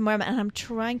does have a moment, and I'm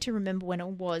trying to remember when it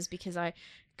was because I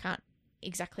can't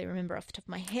exactly remember off the top of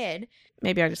my head.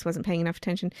 Maybe I just wasn't paying enough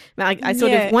attention. I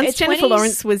sort of, once Jennifer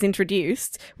Lawrence was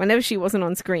introduced, whenever she wasn't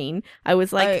on screen, I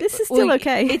was like, this is still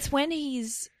okay. It's when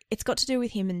it's got to do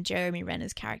with him and Jeremy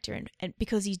Renner's character, and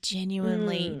because he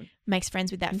genuinely makes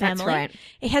friends with that family. That's right.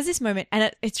 He has this moment,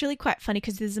 and it's really quite funny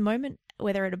because there's a moment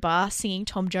where they're at a bar singing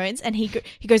Tom Jones, and he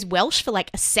goes Welsh for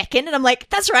like a second, and I'm like,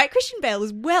 that's right, Christian Bale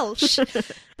is Welsh.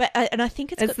 But and I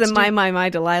think it's the my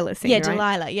Delilah scene, right?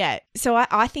 Delilah, yeah. So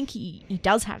I think he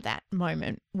does have that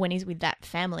moment when he's with that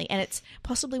family, and it's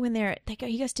possibly when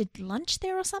he goes to lunch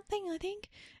there or something, I think.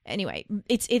 Anyway,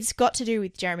 it's got to do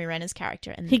with Jeremy Renner's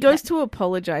character, and he goes to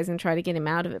apologize and try to get him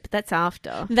out of it, but that's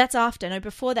after. No,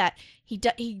 before that, he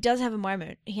does have a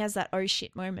moment. He has that oh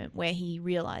shit moment where he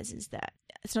realizes that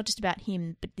it's not just about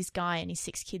him, but this guy and his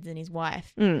 6 kids and his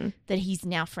wife that he's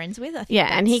now friends with. I think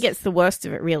and he gets the worst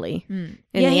of it, really. In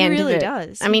the end he really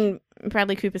does. I mean,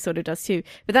 Bradley Cooper sort of does too,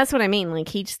 but that's what I mean. Like,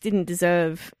 he just didn't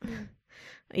deserve.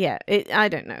 Yeah, I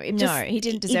don't know. He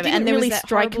didn't deserve it. And there really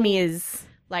strike me as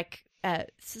like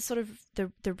sort of the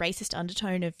racist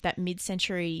undertone of that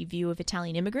mid-century view of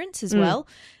Italian immigrants as well.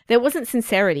 There wasn't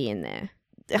sincerity in there.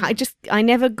 I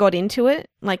never got into it.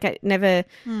 Like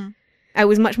I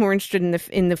was much more interested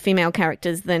in the female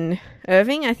characters than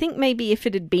Irving. I think maybe if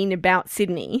it had been about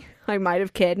Sydney, I might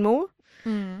have cared more,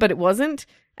 but it wasn't.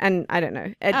 And I don't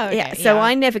know. So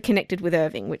I never connected with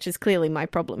Irving, which is clearly my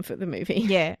problem for the movie.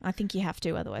 Yeah, I think you have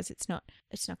to, otherwise it's not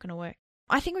going to work.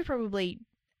 I think we probably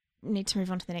need to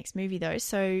move on to the next movie though.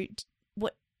 So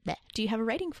do you have a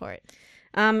rating for it?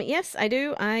 Yes, I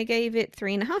do. I gave it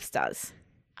 3.5 stars.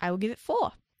 I will give it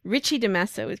 4. Richie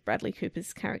DeMasso is Bradley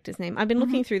Cooper's character's name. I've been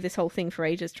looking through this whole thing for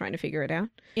ages trying to figure it out.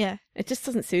 Yeah. It just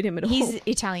doesn't suit him at all. He's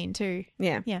Italian too.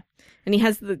 Yeah. Yeah. And he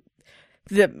has the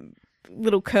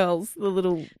little curls, the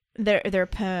little... They're a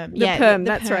perm. The perm,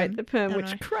 that's perm. Right. The perm,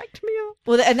 which cracked me up.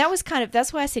 Well, and that was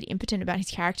that's why I said impotent about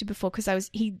his character before, because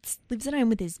he lives at home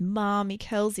with his mum, he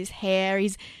curls his hair,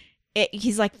 he's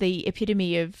like the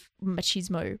epitome of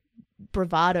machismo,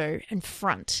 bravado and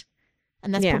front.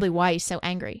 And that's probably why he's so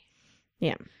angry.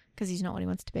 Yeah. Because he's not what he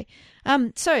wants to be.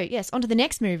 So, yes, on to the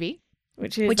next movie.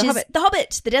 Which is The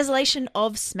Hobbit, The Desolation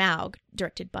of Smaug,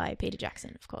 directed by Peter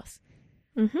Jackson, of course.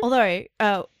 Mm-hmm. Although,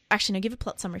 actually, no, give a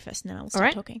plot summary first and then I'll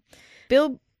start talking.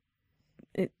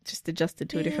 It just adjusted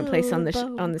to a different place on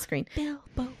the screen.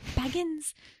 Bilbo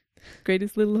Baggins.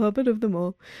 Greatest little hobbit of them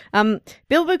all.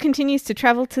 Bilbo continues to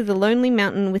travel to the Lonely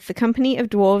Mountain with the company of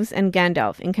dwarves and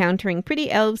Gandalf, encountering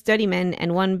pretty elves, dirty men,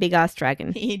 and one big-ass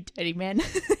dragon. Dirty men.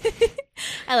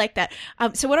 I like that.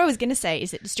 So what I was going to say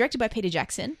is that it's directed by Peter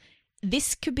Jackson.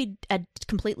 This could be a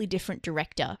completely different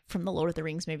director from the Lord of the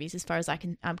Rings movies as far as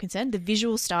I'm concerned. The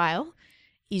visual style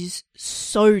is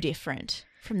so different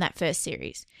from that first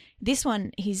series. This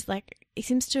one, he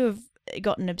seems to have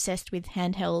gotten obsessed with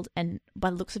handheld and,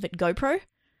 by the looks of it, GoPro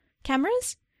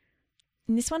cameras.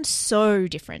 And this one's so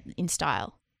different in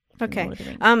style. Okay.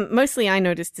 Mostly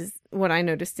what I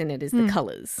noticed in it is the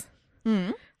colours.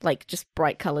 Like just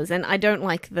bright colours. And I don't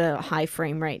like the high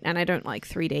frame rate and I don't like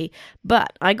 3D.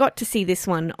 But I got to see this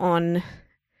one on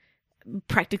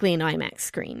practically an IMAX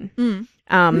screen. Me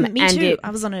and too. I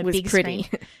was on a big pretty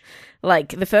screen. Like,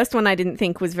 the first one I didn't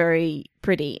think was very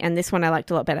pretty, and this one I liked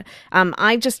a lot better.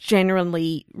 I just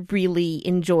generally really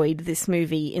enjoyed this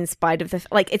movie in spite of the...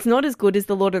 it's not as good as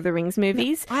the Lord of the Rings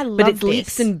movies, but it's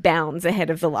leaps and bounds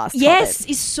ahead of the last Hobbit. Yes,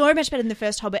 it's so much better than the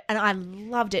first Hobbit, and I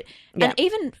loved it. Yeah. And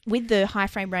even with the high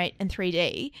frame rate and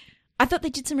 3D, I thought they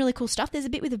did some really cool stuff. There's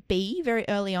a bit with a bee very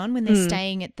early on when they're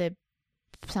staying at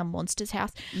some monster's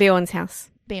house. Beorn's house.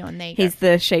 Beorn, there you He's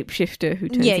the shapeshifter who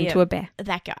turns into a bear.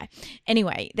 That guy.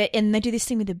 Anyway, and they do this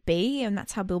thing with a bee, and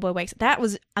that's how Bilbo wakes up. That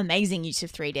was amazing use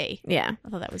of 3D. Yeah. I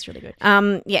thought that was really good.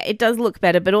 Yeah, it does look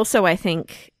better, but also I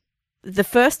think the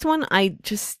first one,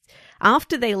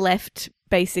 after they left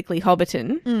basically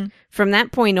Hobbiton, from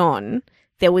that point on,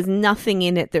 there was nothing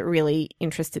in it that really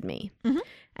interested me. Mm-hmm.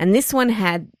 And this one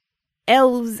had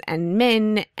elves and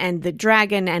men and the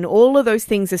dragon, and all of those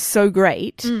things are so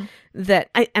great that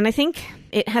I think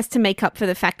it has to make up for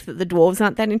the fact that the dwarves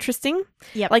aren't that interesting.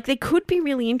 Yep. They could be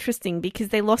really interesting because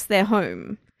they lost their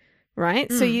home,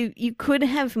 right? So you could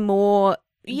have more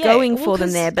going for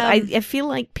them there, but I feel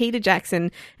like Peter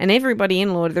Jackson and everybody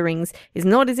in Lord of the Rings is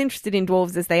not as interested in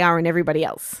dwarves as they are in everybody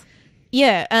else.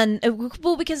 Yeah, and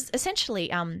because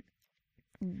essentially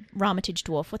Armitage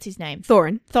dwarf, what's his name?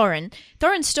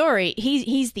 Thorin's story,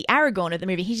 he's the Aragorn of the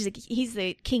movie. He's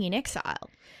the king in exile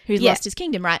who's lost his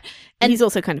kingdom, right? And he's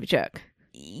also kind of a jerk.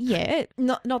 Yeah,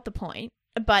 not the point.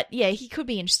 But yeah, he could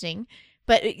be interesting.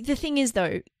 But the thing is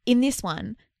though, in this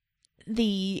one,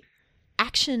 the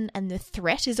action and the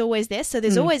threat is always there. So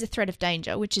there's always a threat of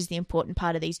danger, which is the important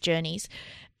part of these journeys.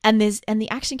 And the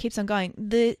action keeps on going.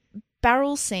 The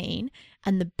barrel scene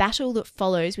and the battle that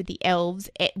follows with the elves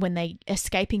when they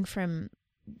escaping from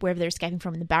wherever they're escaping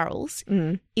from in the barrels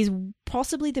is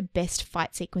possibly the best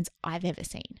fight sequence I've ever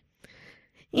seen.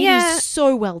 It is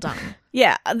so well done.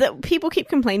 Yeah, people keep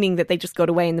complaining that they just got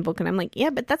away in the book, and I'm like, yeah,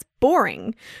 but that's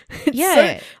boring.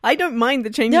 Yeah. So, I don't mind the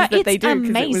changes that they do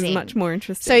because it was much more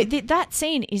interesting. So that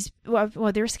scene is,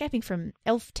 well, they're escaping from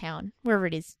Elf Town, wherever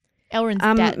it is. Elrond's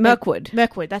dad. Mirkwood.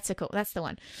 Mirkwood, that's the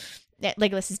one. Yeah,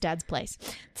 Legolas's dad's place.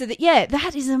 So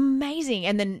that is amazing.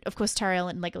 And then, of course, Tariel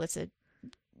and Legolas are,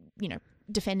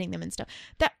 defending them and stuff.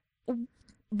 That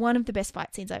one of the best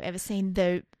fight scenes I've ever seen.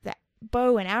 That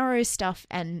bow and arrow stuff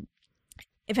and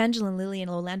Evangeline Lilly and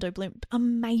Orlando Bloom,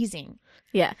 amazing.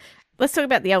 Yeah. Let's talk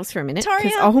about the elves for a minute.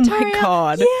 Tariel, oh my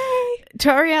God. Yay!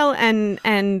 Tariel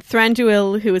and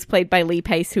Thranduil, who was played by Lee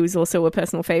Pace, who is also a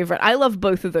personal favourite. I love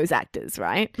both of those actors,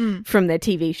 right? From their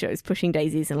TV shows, Pushing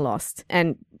Daisies and Lost.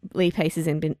 And Lee Pace has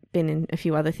been in a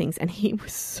few other things, and he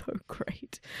was so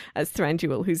great as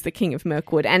Thranduil, who's the king of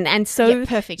Mirkwood. And so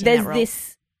perfect in there's that role.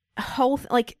 this whole,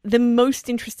 like, the most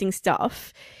interesting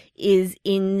stuff is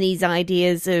in these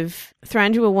ideas of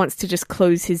Thranduil wants to just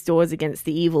close his doors against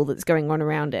the evil that's going on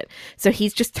around it. So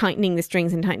he's just tightening the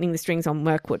strings on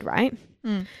Mirkwood, right?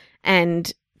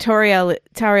 And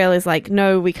Tariel is like,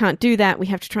 no, we can't do that. We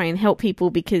have to try and help people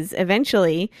because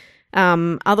eventually,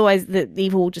 otherwise the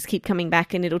evil will just keep coming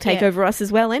back and it'll take over us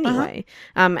as well anyway.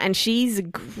 And she's a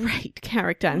great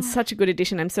character and such a good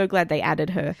addition. I'm so glad they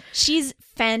added her. She's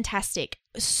fantastic.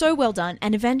 So well done.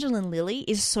 And Evangeline Lilly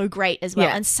is so great as well.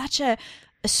 Yeah. And such a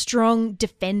strong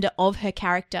defender of her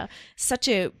character. Such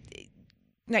a,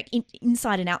 like,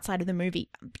 inside and outside of the movie.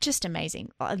 Just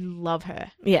amazing. I love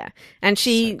her. Yeah. And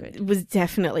she So was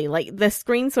definitely, like, the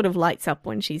screen sort of lights up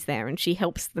when she's there and she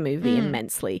helps the movie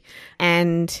immensely.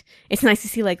 And it's nice to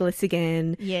see Legolas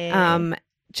again. Yeah.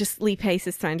 Just Lee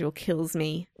Pace's Thranduil kills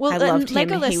me. Well, I loved him.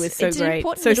 Legolas, He was so it's an great.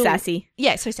 important So little- sassy.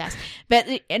 Yeah, so sass. But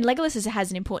and Legolas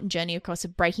has an important journey across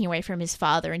of breaking away from his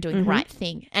father and doing the right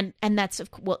thing. And that's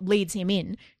what leads him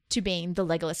in to being the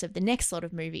Legolas of the next lot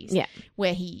of movies. Yeah.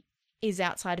 Where he is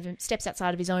steps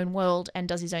outside of his own world and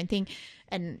does his own thing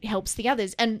and helps the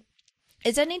others. And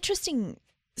it's an interesting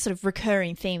sort of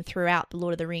recurring theme throughout The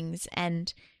Lord of the Rings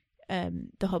and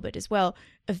The Hobbit as well,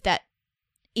 of that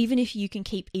even if you can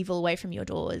keep evil away from your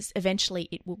doors, eventually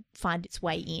it will find its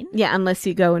way in. Yeah, unless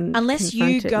you go and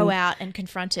out and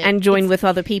confront it. and join with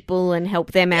other people and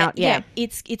help them out. Yeah.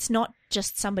 It's not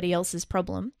just somebody else's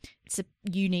problem.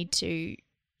 You need to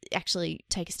actually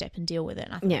take a step and deal with it.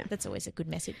 And I think that's always a good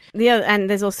message. And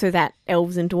there's also that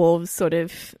elves and dwarves sort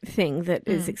of thing that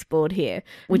is explored here,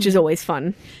 which is always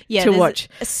fun to watch.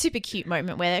 A super cute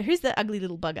moment where who's the ugly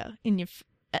little bugger in your?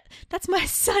 That's my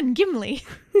son Gimli.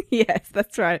 Yes,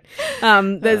 that's right.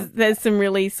 There's some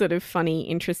really sort of funny,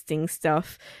 interesting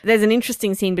stuff. There's an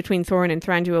interesting scene between Thorin and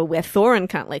Thranduil where Thorin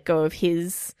can't let go of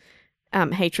his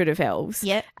hatred of elves.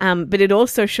 Yeah. But it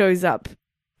also shows up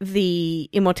the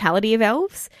immortality of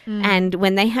elves, and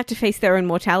when they have to face their own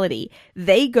mortality,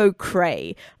 they go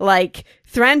cray. Like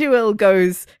Thranduil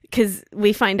goes, because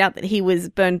we find out that he was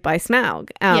burned by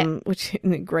Smaug, which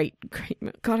great,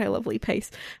 God, I love Lee Pace.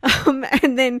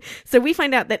 And then, so we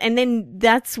find out that, and then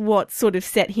that's what sort of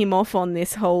set him off on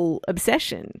this whole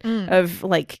obsession of,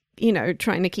 like, you know,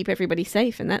 trying to keep everybody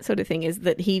safe and that sort of thing, is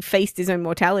that he faced his own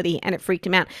mortality and it freaked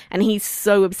him out. And he's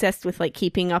so obsessed with, like,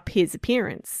 keeping up his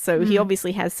appearance. So he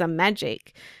obviously has some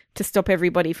magic to stop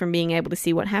everybody from being able to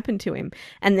see what happened to him.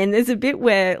 And then there's a bit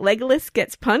where Legolas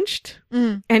gets punched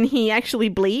and he actually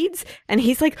bleeds and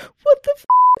he's like, what the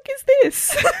is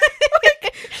this?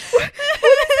 Like, what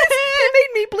is this? It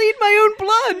made me bleed my own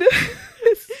blood.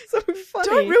 It's so funny.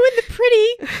 Don't ruin the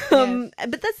pretty.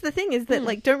 But that's the thing, is that,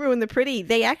 like, don't ruin the pretty.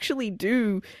 They actually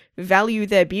do value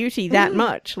their beauty that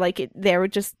much. Like, they're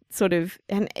just sort of,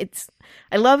 and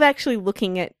I love actually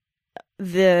looking at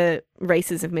the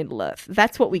races of Middle Earth.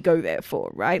 That's what we go there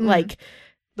for, right? Like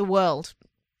the world,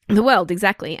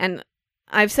 exactly. And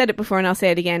I've said it before and I'll say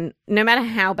it again. No matter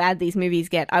how bad these movies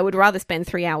get, I would rather spend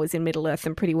 3 hours in Middle Earth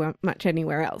than pretty much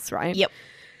anywhere else, right? Yep.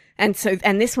 And so,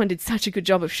 and this one did such a good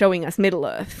job of showing us Middle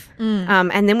Earth.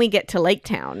 And then we get to Lake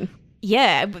Town.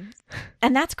 Yeah,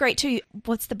 and that's great too.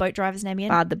 What's the boat driver's name again?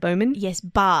 Bard the Bowman. Yes,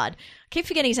 Bard. I keep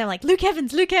forgetting his name. Like Luke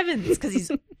Evans,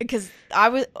 because I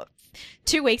was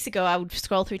 2 weeks ago. I would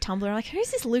scroll through Tumblr and I'm like, who's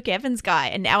this Luke Evans guy?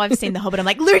 And now I've seen The Hobbit. I'm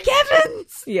like, Luke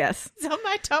Evans. Yes, it's on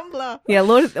my Tumblr. Yeah,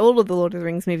 all of the Lord of the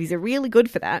Rings movies are really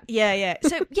good for that. Yeah.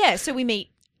 So we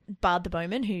meet Bard the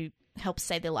Bowman, who helps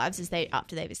save their lives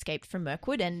after they've escaped from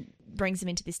Mirkwood, and brings them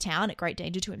into this town at great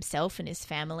danger to himself and his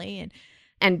family.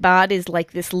 And Bard is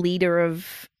like this leader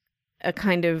of a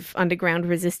kind of underground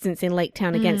resistance in Lake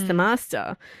Town against the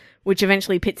Master, which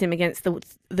eventually pits him against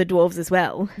the dwarves as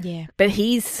well. Yeah. But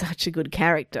he's such a good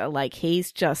character. Like,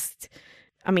 he's just,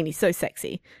 I mean, he's so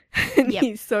sexy. And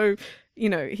he's so, you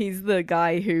know, he's the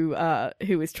guy who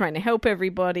is trying to help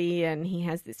everybody, and he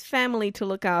has this family to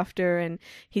look after, and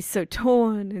he's so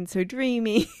torn and so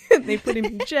dreamy. And they put him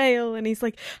in jail, and he's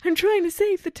like, I'm trying to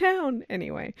save the town.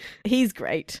 Anyway, he's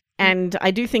great. And I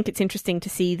do think it's interesting to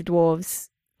see the dwarves,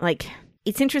 like,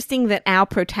 it's interesting that our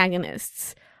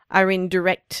protagonists are in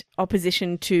direct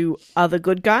opposition to other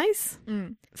good guys.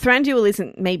 Thranduil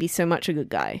isn't maybe so much a good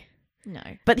guy. No.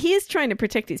 But he is trying to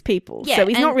protect his people. Yeah, so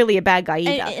he's not really a bad guy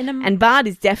either. And Bard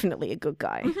is definitely a good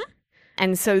guy.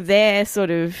 And so their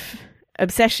sort of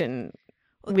obsession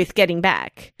with getting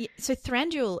back. Yeah, so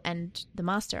Thranduil and the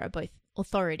Master are both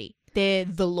authority. They're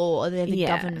the law. They're the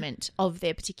government of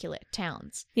their particular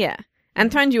towns. Yeah.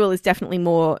 And Thranduil is definitely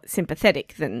more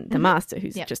sympathetic than the Master,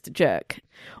 who's just a jerk.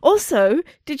 Also,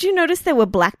 did you notice there were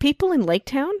black people in Lake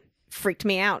Town? Freaked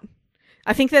me out.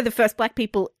 I think they're the first black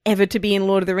people ever to be in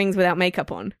Lord of the Rings without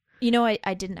makeup on. You know,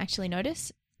 I didn't actually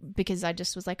notice because I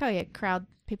just was like, oh yeah, crowd,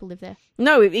 people live there.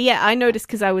 No, yeah, I noticed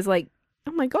because I was like,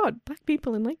 oh my God, black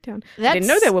people in Lake Town. I didn't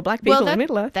know there were black people in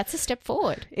Middle-earth. That's a step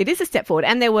forward. It is a step forward.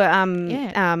 And there were,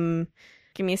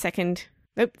 give me a second.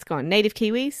 Nope, it's gone. Native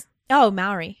Kiwis. Oh,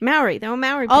 Maori. Maori. There were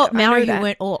Maori. Oh, Maori who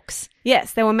weren't orcs.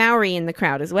 Yes, there were Maori in the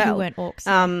crowd as well. Who weren't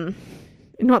orcs.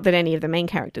 Not that any of the main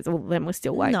characters, all of them were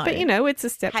still white. No. But, it's a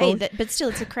step forward. But still,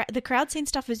 it's the crowd scene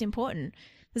stuff is important.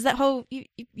 There's that whole,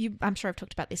 I'm sure I've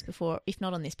talked about this before, if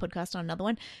not on this podcast, on another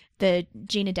one, the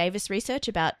Gina Davis research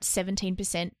about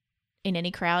 17% in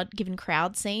any given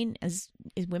crowd scene is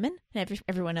women, and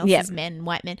everyone else is men,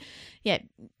 white men. Yeah,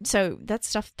 so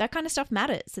that kind of stuff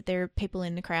matters, that there are people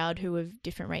in the crowd who are of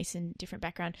different race and different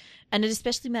background. And it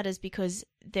especially matters because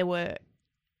there were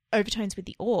overtones with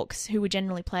the orcs, who were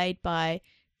generally played by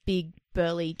big,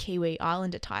 burly Kiwi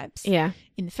Islander types. Yeah.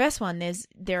 In the first one,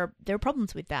 there are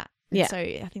problems with that. And so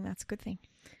I think that's a good thing.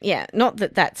 Yeah, not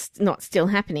that that's not still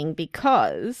happening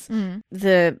because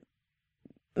the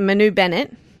Manu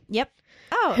Bennett... Yep.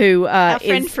 Oh, who our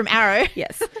friend from Arrow.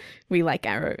 Yes, we like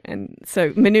Arrow. And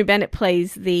so Manu Bennett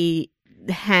plays the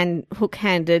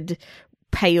hook-handed,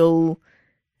 pale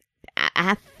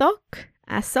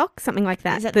Asok, something like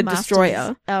that. Is that the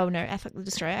Destroyer. Oh, no, Athok the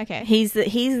Destroyer, okay. He's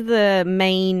the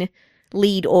main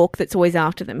lead orc that's always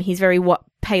after them. He's very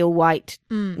pale white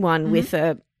one with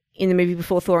in the movie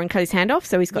before Thorin cut his hand off,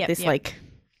 so he's got this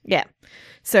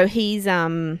So he's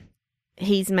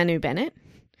Manu Bennett.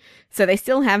 So they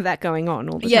still have that going on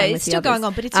all the time. Yeah, it's still going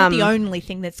on, but it's not the only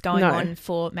thing that's going on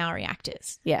for Maori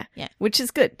actors. Yeah, which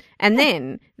is good. And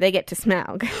then they get to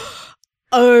Smaug.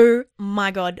 Oh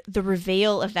my God, the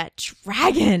reveal of that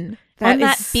dragon on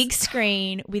that big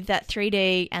screen with that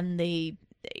 3D and the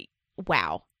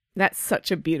wow. That's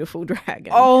such a beautiful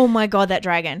dragon. Oh my God, that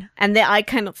dragon. And I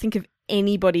cannot think of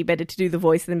anybody better to do the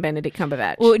voice than Benedict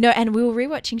Cumberbatch. Well, no, and we were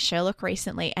rewatching Sherlock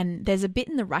recently, and there's a bit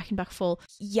in the Reichenbach Fall.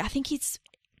 Yeah, I think it's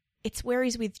where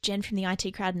he's with Jen from the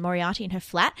IT crowd and Moriarty in her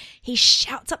flat. He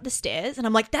shouts up the stairs, and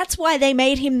I'm like, that's why they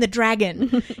made him the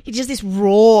dragon. He does this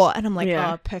roar, and I'm like,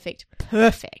 oh, perfect.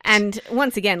 And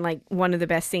once again, like, one of the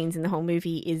best scenes in the whole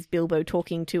movie is Bilbo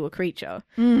talking to a creature.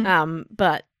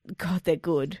 But God, they're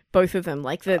good, both of them.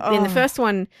 Like in the first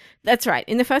one, that's right.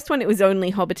 In the first one, it was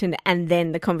only Hobbiton and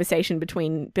then the conversation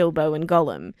between Bilbo and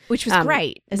Gollum, which was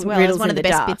great as well. As one of the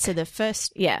best bits of the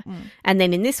first. Yeah, and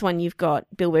then in this one, you've got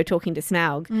Bilbo talking to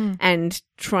Smaug and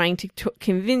trying to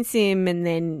convince him, and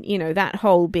then that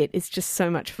whole bit is just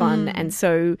so much fun, and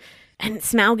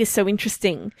Smaug is so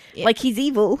interesting. Yeah. Like, he's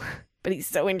evil, but he's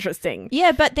so interesting.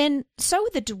 Yeah, but then so are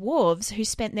the dwarves, who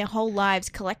spent their whole lives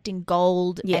collecting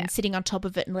gold and sitting on top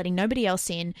of it and letting nobody else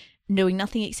in, doing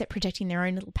nothing except protecting their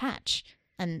own little patch.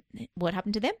 And what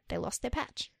happened to them? They lost their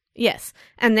patch. Yes.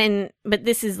 And then, but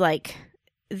this is like,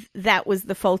 that was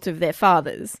the fault of their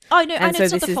fathers. Oh, no, I know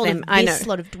it's not the fault of this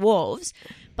lot of dwarves,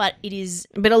 but it is...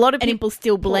 But a lot of people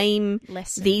still blame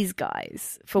these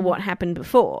guys for what happened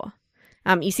before.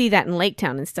 You see that in Lake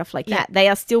Town and stuff like that. They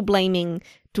are still blaming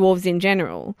dwarves in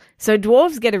general. So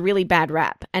dwarves get a really bad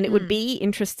rap. And it would be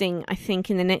interesting, I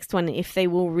think, in the next one, if they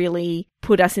will really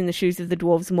put us in the shoes of the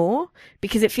dwarves more.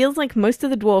 Because it feels like most of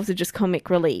the dwarves are just comic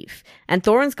relief. And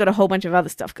Thorin's got a whole bunch of other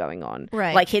stuff going on.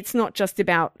 Right. Like, it's not just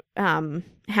about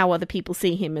how other people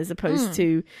see him as opposed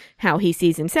to how he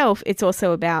sees himself. It's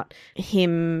also about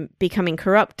him becoming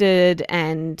corrupted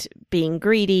and being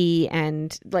greedy.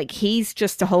 And, like, he's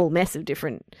just a whole mess of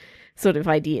different sort of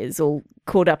ideas all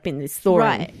caught up in this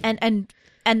Thorin. Right.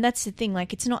 And that's the thing,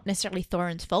 like, it's not necessarily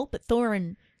Thorin's fault, but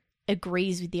Thorin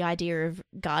agrees with the idea of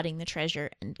guarding the treasure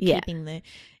and keeping the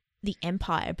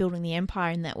empire, building the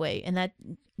empire in that way. And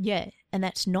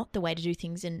that's not the way to do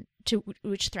things, and to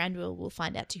which Thranduil will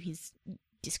find out to his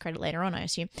discredit later on, I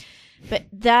assume. But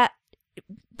the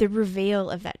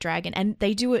reveal of that dragon, and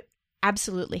they do it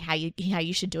absolutely how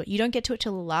you should do it. You don't get to it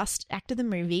till the last act of the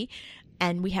movie.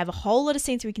 And we have a whole lot of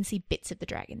scenes where we can see bits of the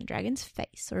dragon's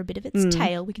face or a bit of its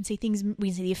tail. We can see things, we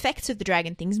can see the effects of the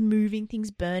dragon, things moving,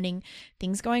 things burning,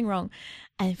 things going wrong.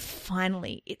 And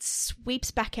finally, it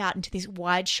sweeps back out into this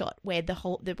wide shot where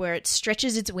where it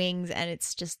stretches its wings and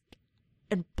it's just,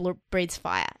 and breathes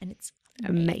fire. And it's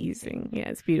amazing. Yeah,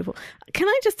 it's beautiful. Can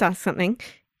I just ask something?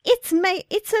 It's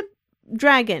a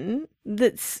dragon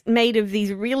that's made of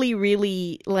these really,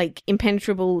 really, like,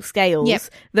 impenetrable scales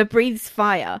that breathes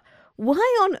fire. Why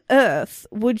on earth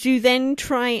would you then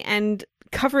try and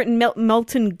cover it in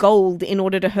molten gold in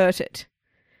order to hurt it?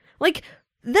 Like,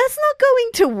 that's not going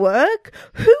to work.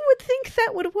 Who would think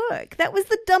that would work? That was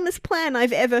the dumbest plan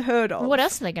I've ever heard of. What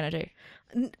else are they going to do?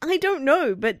 I don't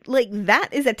know, but like that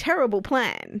is a terrible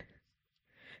plan.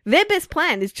 Their best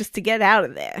plan is just to get out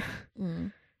of there.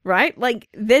 Right? Like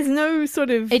there's no sort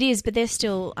of... It is, but they're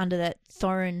still under that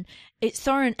Thorin. It's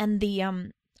Thorin and the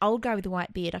old guy with the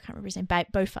white beard. I can't remember his name.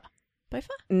 Bofa. Bofa?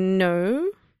 No.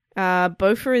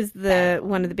 Bofa is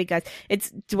one of the big guys.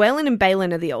 It's Dwalin and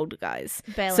Balin are the older guys.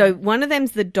 Balin. So one of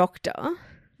them's the doctor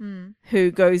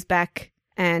who goes back,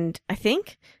 and I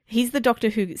think he's the doctor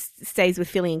who stays with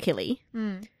Philly and Killy.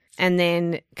 And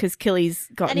then, because Killy's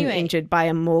gotten injured by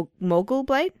a Morgul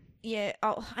blade. Yeah,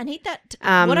 I need that.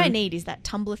 What I need is that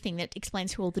Tumblr thing that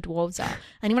explains who all the dwarves are.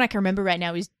 Anyone I can remember right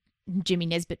now is Jimmy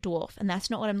Nesbitt dwarf, and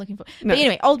that's not what I'm looking for. No. But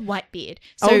anyway, old Whitebeard.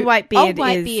 So old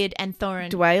Whitebeard and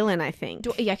Thorin. Dwalin, I think.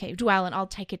 Okay, Dwalin. I'll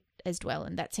take it as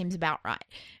Dwalin. That seems about right.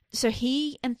 So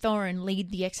he and Thorin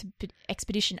lead the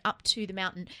expedition up to the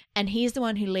mountain, and he's the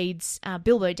one who leads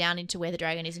Bilbo down into where the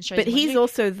dragon is and shows. But he's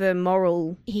also the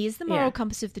moral. He is the moral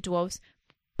compass of the dwarves,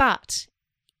 but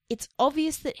it's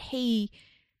obvious that he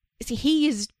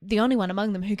is the only one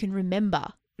among them who can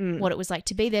remember what it was like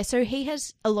to be there. So he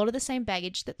has a lot of the same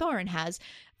baggage that Thorin has,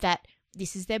 that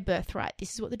this is their birthright,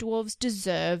 this is what the dwarves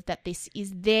deserve, that this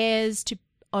is theirs to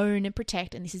own and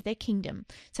protect, and this is their kingdom.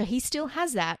 So he still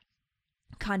has that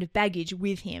kind of baggage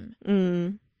with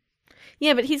him.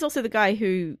 Yeah, but he's also the guy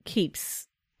who keeps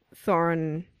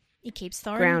Thorin... He keeps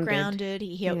Thorin grounded.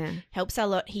 He helps a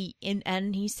lot.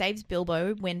 And he saves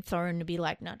Bilbo when Thorin would be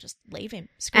like, no, just leave him.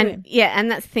 Screw him. Yeah,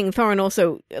 and that's the thing. Thorin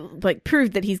also like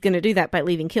proved that he's going to do that by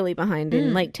leaving Killy behind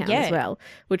in Lake Town as well,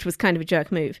 which was kind of a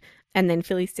jerk move. And then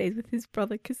Philly stays with his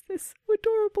brother because they're so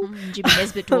adorable. Jimmy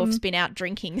Nesbitt dwarf's been out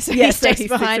drinking, so he stays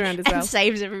behind around as well. And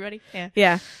saves everybody.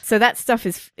 Yeah. So that stuff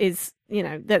is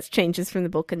that's changes from the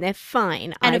book, and they're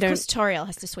fine. And of course, Toriel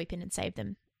has to sweep in and save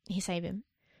them. He saved him.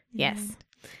 Yes.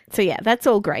 So yeah, that's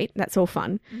all great. That's all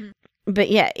fun. But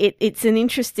yeah, it's an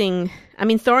interesting... I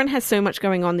mean, Thorin has so much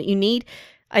going on that you need...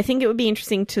 I think it would be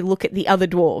interesting to look at the other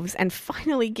dwarves and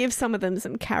finally give some of them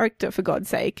some character, for God's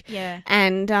sake. Yeah.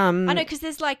 And I know, because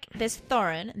there's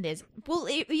Thorin, and there's... Well,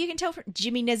 you can tell from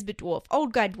Jimmy Nesbitt dwarf,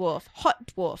 old guy dwarf, hot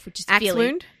dwarf, which is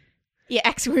Axewound? Yeah,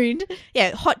 Axewound.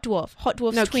 Yeah, hot dwarf. Hot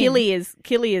dwarf's no, twin. Killy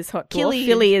is hot dwarf.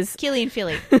 Philly is... Killy and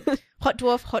Philly. Hot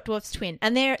dwarf's twin.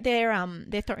 And they're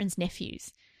Thorin's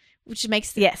nephews, which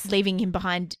makes leaving him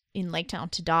behind in Lake Town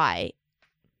to die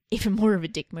even more of a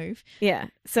dick move. Yeah.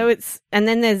 So it's... And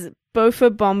then there's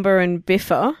Bofa, Bomber, and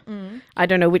Biffa. I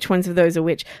don't know which ones of those are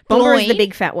which. Bomber is the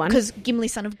big fat one. Because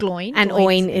Gimli's son of Gloin. And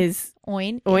Oin is...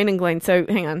 Oin. Oin and Gloin. So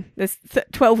hang on. There's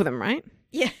 12 of them, right?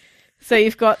 Yeah. So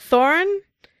you've got Thorin,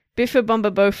 Biffa,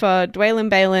 Bomber, Bofa, Dwalin,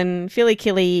 Balin, Philly,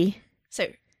 Killy... So...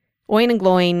 Oin and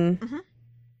Gloin...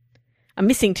 I'm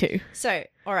missing 2. So,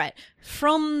 all right.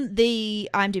 From the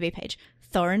IMDb page,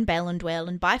 Thorin, Balin,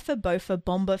 Dwalin, Biffa, Bofa,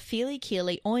 Bomber, Philly,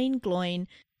 Killy, Oin, Gloin,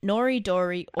 Nori,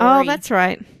 Dori, Ori. Oh, that's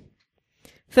right.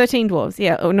 13 dwarves.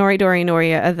 Yeah. Oh, Nori, Dori, and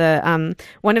Ori are the...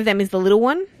 one of them is the little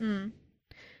one.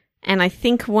 And I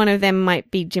think one of them might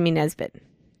be Jimmy Nesbitt.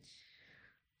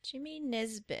 Jimmy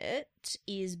Nesbitt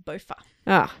is Bofa.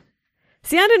 Ah.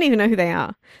 See, I don't even know who they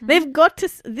are. They've got to...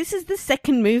 This is the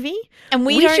second movie. And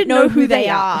we don't should know who they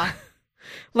are.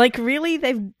 Like, really,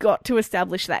 they've got to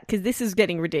establish that, because this is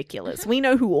getting ridiculous. We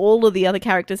know who all of the other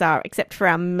characters are, except for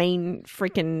our main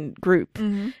freaking group.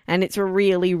 And it's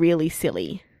really, really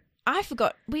silly. I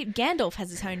forgot. Gandalf has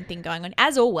his own thing going on.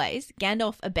 As always,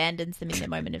 Gandalf abandons them in their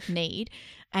moment of need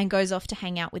and goes off to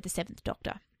hang out with the Seventh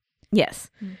Doctor. Yes.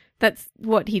 That's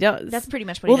what he does. That's pretty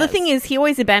much what he does. Well, the thing is, he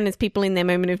always abandons people in their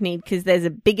moment of need because there's a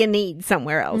bigger need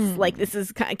somewhere else. Like, this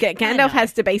is... Gandalf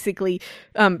has to basically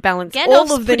balance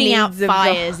all of the needs out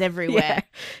fires everywhere. Yeah.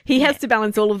 He has to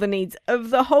balance all of the needs of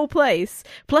the whole place.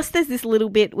 Plus, there's this little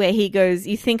bit where he goes,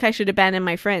 you think I should abandon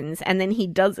my friends? And then he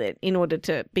does it in order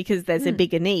to... Because there's a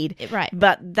bigger need. Right.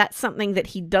 But that's something that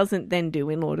he doesn't then do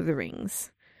in Lord of the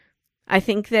Rings. I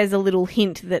think there's a little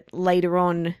hint that later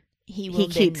on... He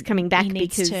keeps coming back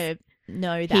because to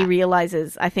know that he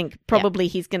realizes, I think probably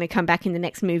he's going to come back in the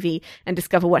next movie and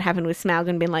discover what happened with Smaug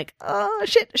and been like, oh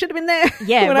shit, should have been there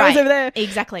when I was over there.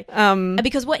 Exactly.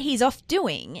 Because what he's off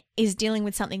doing is dealing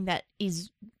with something that is,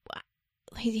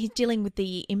 he's dealing with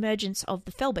the emergence of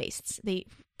the fell beasts.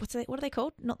 What are they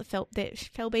called? Not the fell beasts.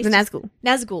 The Nazgul.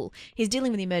 Nazgul. He's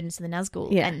dealing with the emergence of the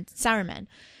Nazgul and Saruman.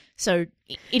 So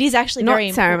it is actually very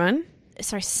important.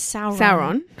 Sorry,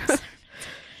 Sauron.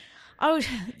 Oh,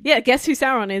 yeah, guess who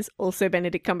Sauron is? Also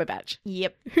Benedict Cumberbatch.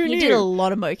 Yep. Who knew? He did a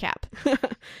lot of mocap.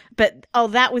 But,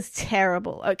 that was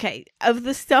terrible. Okay, of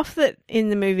the stuff that in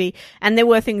the movie, and there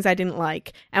were things I didn't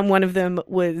like, and one of them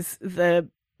was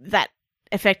that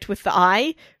effect with the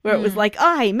eye, where it was like,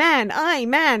 eye, man,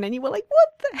 and you were like,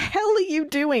 what the hell are you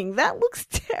doing? That looks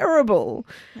terrible.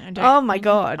 Oh my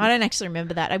God. I don't actually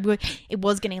remember that. It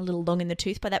was getting a little long in the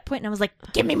tooth by that point, and I was like,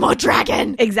 give me more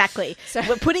dragon. Exactly. So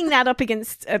putting that up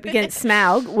against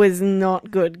Smaug was not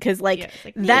good, because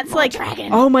that's like,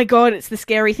 dragon. Oh my God, it's the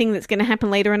scary thing that's going to happen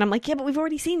later, and I'm like, yeah, but we've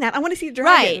already seen that. I want to see the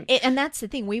dragon. Right, and that's the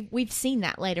thing. We've seen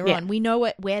that later on. We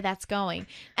know where that's going.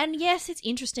 And yes, it's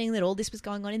interesting that all this was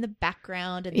going on in the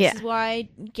background, and this is why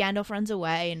Gandalf runs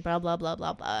away, and blah, blah, blah,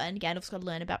 blah, blah, and Gandalf's got to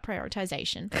learn about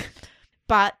prioritization.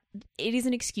 But it is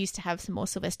an excuse to have some more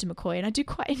Sylvester McCoy, and I do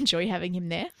quite enjoy having him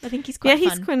there. I think he's quite fun. Yeah,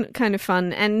 he's kind of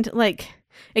fun, and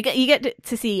you get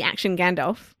to see action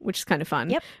Gandalf, which is kind of fun.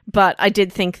 Yep. But I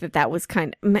did think that was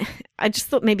I just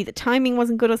thought maybe the timing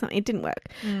wasn't good or something. It didn't work,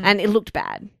 and it looked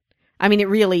bad. I mean, it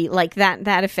really,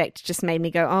 that effect just made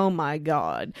me go, oh my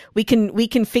God, we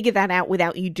can figure that out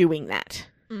without you doing that.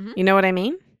 Mm-hmm. You know what I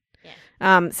mean?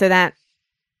 Yeah. So that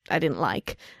I didn't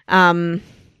like.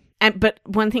 But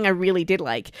one thing I really did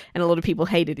like, and a lot of people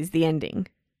hated, is the ending.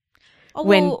 Oh,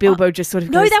 when Bilbo just sort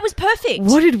of goes, no, that was perfect.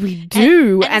 What did we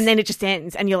do? And then it just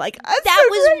ends, and you're like, that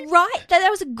was right. That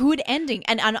was a good ending.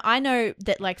 And I know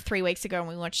that 3 weeks ago when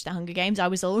we watched The Hunger Games, I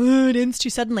was all, it ends too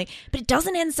suddenly. But it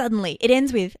doesn't end suddenly. It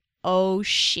ends with, oh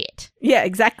shit. Yeah,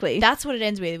 exactly. That's what it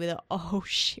ends with oh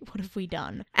shit, what have we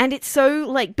done? And it's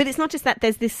so but it's not just that.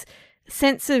 There's this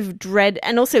sense of dread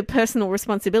and also personal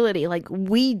responsibility. Like,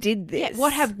 we did this. Yeah,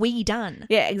 what have we done?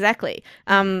 Yeah, exactly.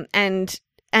 And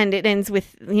it ends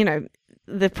with,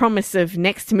 the promise of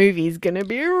next movie is going to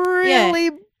be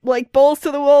really balls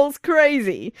to the walls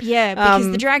crazy. Yeah,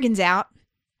 because the dragon's out.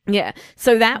 Yeah.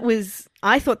 So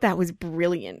I thought that was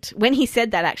brilliant. When he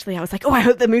said that, actually, I was like, oh, I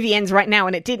hope the movie ends right now.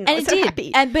 And it didn't. And I was so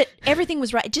happy. But everything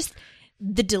was right. Just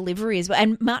the delivery as well.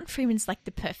 And Martin Freeman's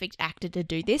the perfect actor to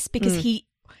do this, because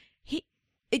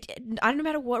no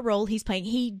matter what role he's playing,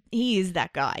 he is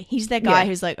that guy. He's that guy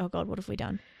who's like, oh God, what have we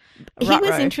done? He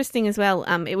was interesting as well.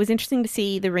 It was interesting to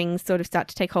see the rings sort of start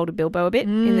to take hold of Bilbo a bit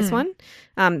in this one.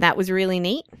 That was really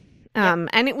neat.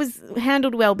 And it was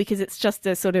handled well, because it's just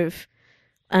a sort of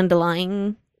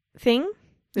underlying thing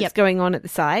that's going on at the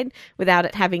side without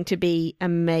it having to be a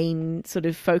main sort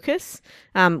of focus,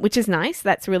 which is nice.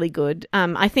 That's really good.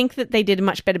 I think that they did a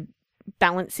much better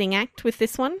balancing act with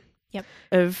this one. Yep.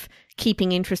 Of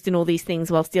keeping interest in all these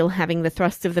things while still having the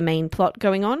thrust of the main plot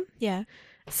going on. Yeah.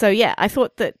 So yeah, I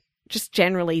thought that just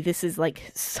generally this is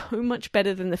so much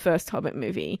better than the first Hobbit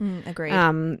movie.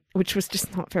 Agreed. Which was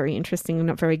just not very interesting and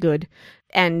not very good.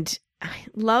 And I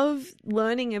love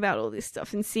learning about all this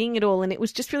stuff and seeing it all, and it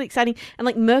was just really exciting.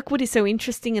 And Mirkwood is so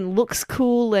interesting and looks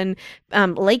cool, and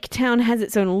Lake Town has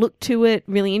its own look to it,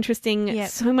 really interesting. Yep.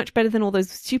 It's so much better than all those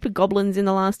stupid goblins in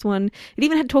the last one. It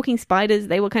even had talking spiders.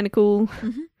 They were kind of cool.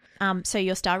 Mm-hmm. So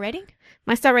your star rating?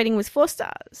 My star rating was 4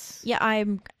 stars. Yeah,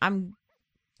 I'm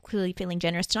clearly feeling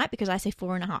generous tonight, because I say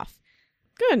 4.5.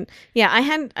 Good. Yeah,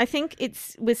 I think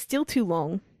it was still too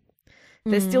long.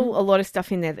 There's still a lot of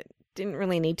stuff in there that didn't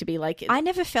really need to be like it. I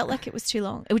never felt like it was too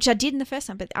long, which I did in the first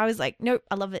time, but I was like, nope,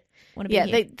 I love it. Want to be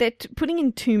here. They're putting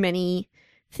in too many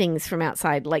things from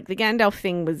outside. Like the Gandalf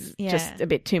thing was just a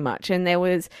bit too much. And there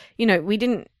was, we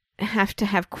didn't have to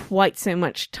have quite so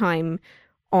much time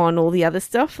on all the other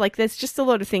stuff. There's just a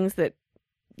lot of things that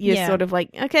you're sort of like,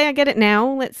 okay, I get it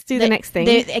now. Let's do the next thing.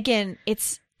 Again,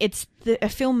 it's a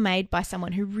film made by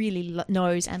someone who really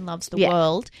knows and loves the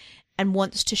world, and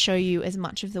wants to show you as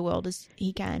much of the world as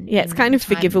he can. Yeah, it's kind of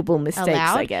forgivable mistakes,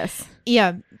 allowed. I guess.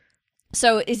 Yeah.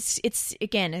 So it's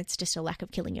just a lack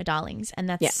of killing your darlings, and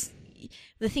that's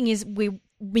the thing is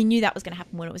we knew that was going to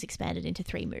happen when it was expanded into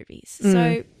 3 movies.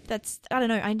 So I don't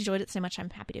know, I enjoyed it so much,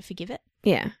 I'm happy to forgive it.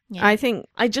 Yeah. I think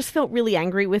I just felt really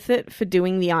angry with it for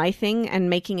doing the eye thing and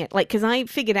making it because I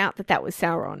figured out that was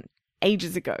Sauron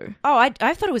ages ago. Oh, I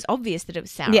thought it was obvious that it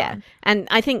was Sauron. Yeah, and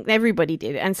I think everybody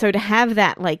did. And so to have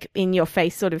that in your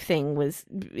face sort of thing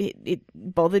it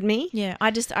bothered me. Yeah, I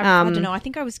don't know. I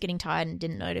think I was getting tired and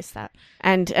didn't notice that.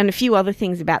 And a few other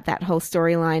things about that whole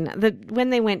storyline. That when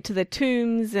they went to the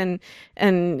tombs and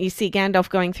you see Gandalf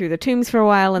going through the tombs for a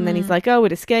while, and then he's like, "Oh,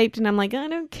 it escaped," and I'm like, "I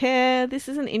don't care. This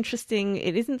isn't interesting.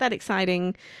 It isn't that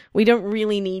exciting. We don't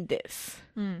really need this."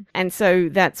 And so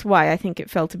that's why I think it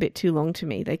felt a bit too long to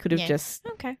me. They could have just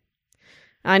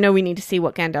I know we need to see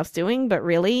what Gandalf's doing, but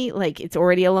really, like, it's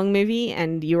already a long movie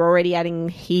and you're already adding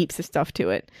heaps of stuff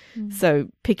to it. So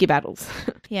pick your battles.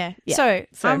 Yeah. Yeah. So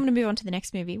So- I'm going to move on to the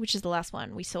next movie, which is the last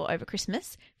one we saw over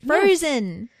Christmas.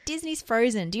 Frozen. Disney's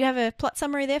Frozen. Do you have a plot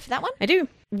summary there for that one? I do.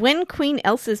 When Queen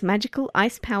Elsa's magical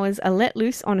ice powers are let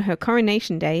loose on her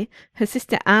coronation day, her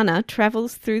sister Anna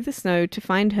travels through the snow to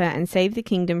find her and save the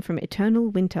kingdom from eternal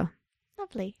winter.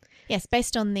 Lovely. Yes,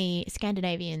 based on the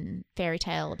Scandinavian fairy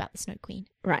tale about the Snow Queen.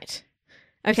 Right.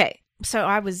 Okay.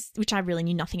 So which I really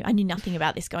knew nothing. I knew nothing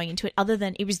about this going into it, other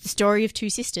than it was the story of two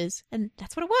sisters, and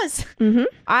that's what it was. Mm-hmm.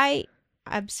 I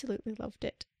absolutely loved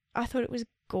it. I thought it was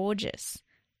gorgeous.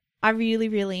 I really,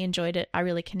 really enjoyed it. I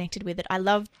really connected with it. I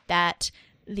loved that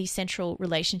the central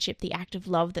relationship, the act of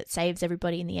love that saves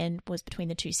everybody in the end, was between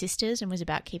the two sisters and was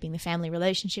about keeping the family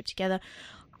relationship together.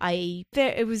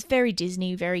 It was very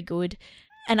Disney, very good,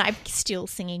 and I'm still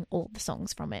singing all the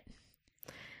songs from it.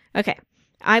 Okay.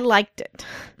 I liked it.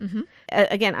 Mm-hmm.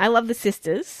 Again, I love the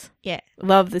sisters. Yeah.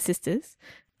 Love the sisters.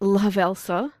 Love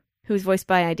Elsa, who was voiced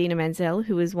by Idina Menzel,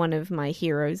 who is one of my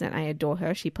heroes, and I adore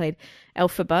her. She played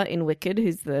Elphaba in Wicked,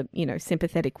 who's the,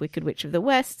 sympathetic Wicked Witch of the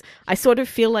West. I sort of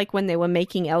feel like when they were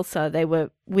making Elsa, they were,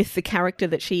 with the character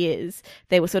that she is,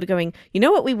 they were sort of going, you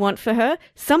know what we want for her?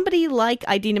 Somebody like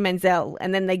Idina Menzel.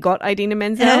 And then they got Idina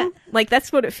Menzel. Like,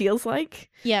 that's what it feels like.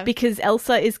 Yeah. Because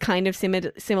Elsa is kind of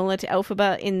similar to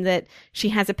Elphaba in that she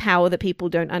has a power that people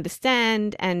don't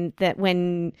understand, and that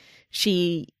when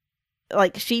she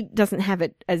doesn't have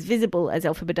it as visible as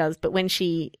Elphaba does, but when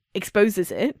she exposes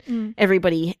it,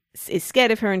 everybody is scared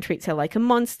of her and treats her like a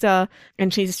monster,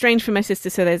 and she's estranged from her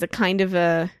sister, so there's a kind of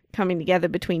a coming together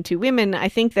between two women. I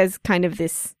think there's kind of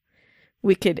this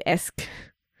Wicked-esque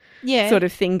sort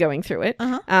of thing going through it.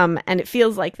 Uh-huh. And it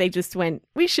feels like they just went,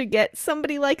 we should get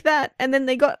somebody like that, and then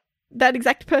they got that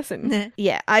exact person.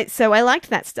 So I liked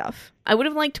that stuff. I would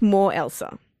have liked more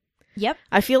Elsa. Yep.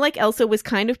 I feel like Elsa was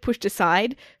kind of pushed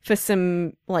aside for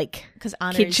some, because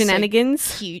Anna kid is shenanigans.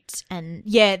 So cute, and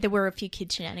there were a few kid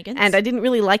shenanigans. And I didn't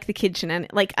really like the kid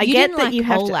shenanigans. Like, I You get didn't that like you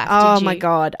have Olaf, to. Oh did my you?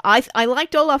 god, I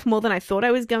liked Olaf more than I thought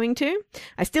I was going to.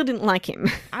 I still didn't like him.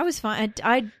 I was fine.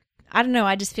 I don't know.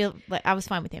 I just feel like I was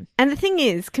fine with him. And the thing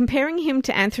is, comparing him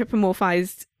to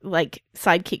anthropomorphized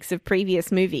sidekicks of previous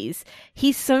movies,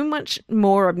 he's so much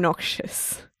more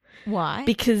obnoxious. Why?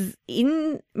 Because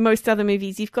in most other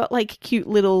movies, you've got cute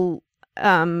little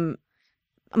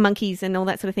monkeys and all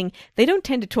that sort of thing. They don't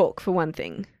tend to talk, for one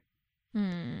thing.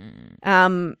 And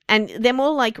they're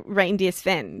more like Reindeer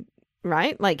Sven,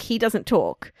 right? Like, he doesn't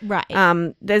talk. Right.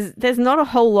 There's not a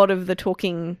whole lot of the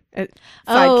talking. Oh,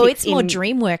 sidekicks it's more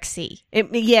DreamWorksy.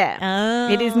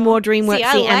 It is more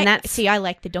DreamWorksy, and that's I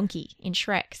like the donkey in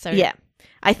Shrek. So yeah.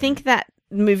 I think that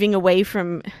moving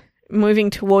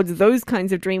towards those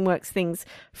kinds of DreamWorks things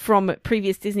from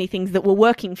previous Disney things that were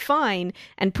working fine,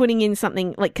 and putting in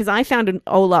something because I found an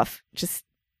Olaf just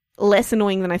less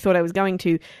annoying than I thought I was going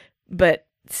to, but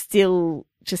still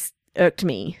just irked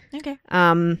me. Okay.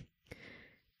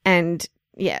 And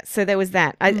yeah, so there was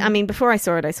that. I mean, before I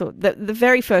saw it, I saw the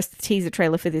very first teaser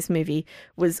trailer for this movie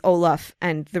was Olaf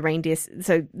and the reindeer.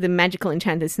 So the magical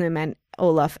enchanted snowman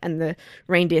Olaf and the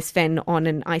reindeer Sven on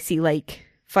an icy lake,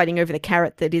 fighting over the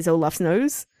carrot that is Olaf's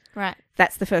nose. Right.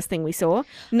 That's the first thing we saw.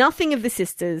 Nothing of the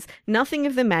sisters, nothing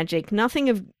of the magic, nothing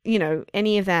of,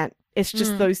 any of that. It's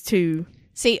just those two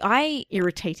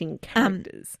irritating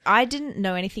characters. I didn't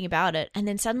know anything about it, and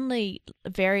then suddenly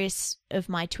various of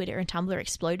my Twitter and Tumblr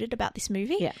exploded about this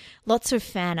movie. Yeah. Lots of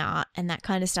fan art and that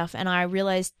kind of stuff, and I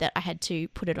realized that I had to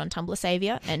put it on Tumblr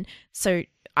Savior, and so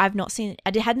I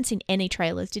hadn't seen any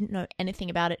trailers, didn't know anything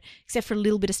about it, except for a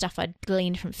little bit of stuff I'd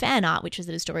gleaned from fan art, which was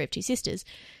the story of two sisters.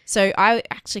 So I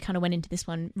actually kind of went into this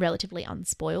one relatively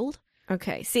unspoiled.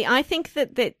 Okay. See, I think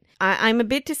that I'm a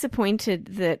bit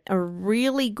disappointed that a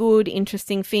really good,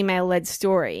 interesting female-led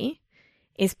story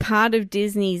is part of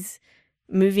Disney's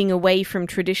moving away from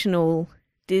traditional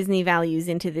Disney values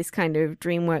into this kind of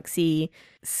DreamWorksy,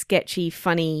 sketchy,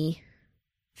 funny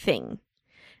thing.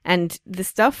 And the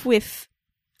stuff with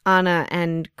Anna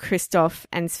and Kristoff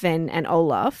and Sven and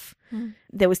Olaf,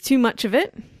 there was too much of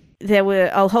it. There were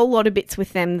a whole lot of bits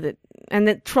with them and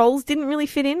the trolls didn't really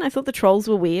fit in. I thought the trolls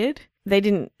were weird. They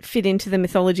didn't fit into the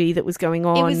mythology that was going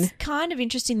on. It was kind of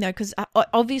interesting though, because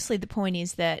obviously the point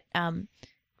is that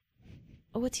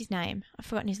what's his name? I've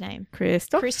forgotten his name.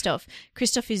 Kristoff.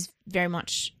 Kristoff is very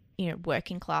much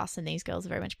working class, and these girls are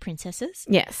very much princesses.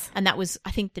 Yes. And that was,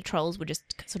 I think the trolls were just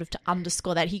sort of to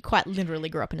underscore that. He quite literally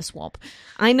grew up in a swamp.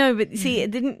 I know, but see,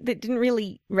 it didn't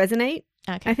really resonate,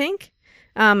 okay. I think.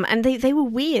 And they were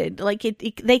weird. Like,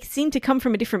 they seemed to come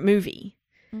from a different movie.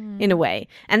 in a way.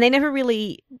 And they never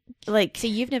really, like... See,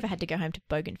 you've never had to go home to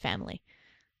Bogan Family.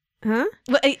 Huh?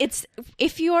 Well, it's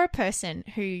if you're a person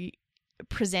who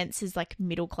presents as like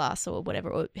middle class or whatever,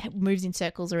 or moves in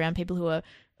circles around people who are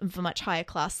of a much higher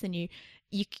class than you,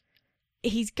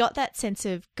 he's got that sense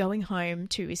of going home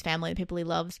to his family, the people he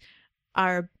loves,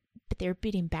 but they're a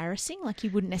bit embarrassing. Like he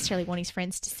wouldn't necessarily want his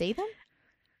friends to see them.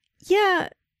 Yeah,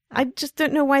 I just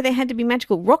don't know why they had to be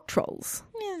magical rock trolls.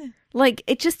 Yeah. Like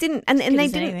it just didn't, and they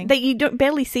didn't. That you don't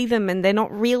barely see them, and they're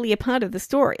not really a part of the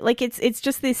story. Like it's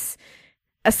just this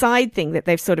a side thing that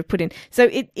they've sort of put in. So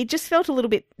it just felt a little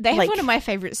bit. They have one of my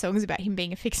favorite songs about him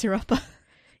being a fixer-upper.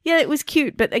 Yeah, it was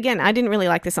cute, but again, I didn't really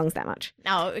like the songs that much.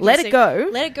 No, okay, Let It Go.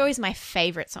 Let It Go is my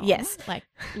favorite song. Yes, like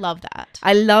love that.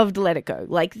 I loved Let It Go.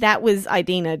 Like that was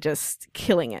Idina just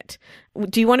killing it.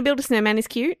 Do You Want to Build a Snowman is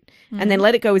cute, and then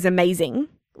Let It Go is amazing.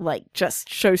 Like just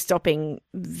show-stopping,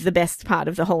 the best part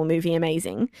of the whole movie,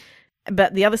 amazing.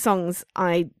 But the other songs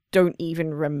I don't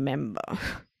even remember.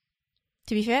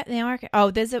 To be fair,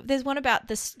 there's one about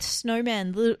the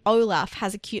snowman. Little Olaf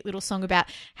has a cute little song about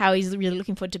how he's really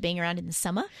looking forward to being around in the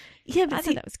summer. Yeah, but I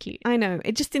thought that was cute. I know.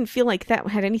 It just didn't feel like that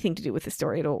had anything to do with the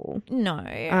story at all. No,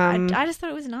 I just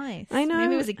thought it was nice. I know.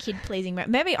 Maybe it was a kid-pleasing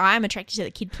moment. Maybe I'm attracted to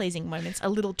the kid-pleasing moments a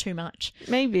little too much.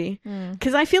 Maybe.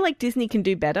 Because I feel like Disney can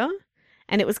do better,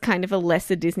 and it was kind of a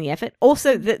lesser Disney effort.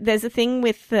 Also, there's a thing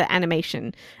with the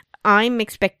animation. I'm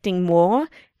expecting more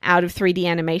out of 3D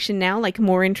animation now, like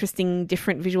more interesting,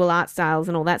 different visual art styles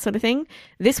and all that sort of thing.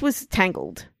 This was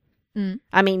Tangled.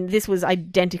 I mean, this was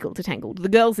identical to Tangled. The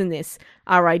girls in this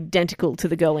are identical to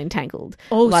the girl in Tangled.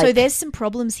 Oh, so there's some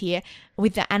problems here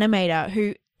with the animator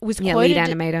who was quoted lead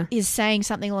animator is saying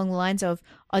something along the lines of,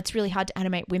 "Oh, it's really hard to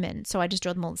animate women, so I just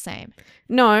draw them all the same."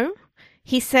 No,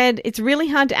 he said it's really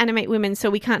hard to animate women, so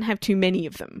we can't have too many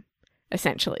of them.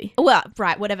 Essentially, well,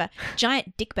 right, whatever.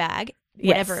 Giant dick bag.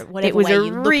 Whatever, yes, whatever it was way a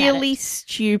you look really at it.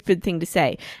 stupid thing to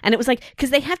say, and it was like because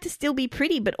they have to still be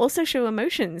pretty but also show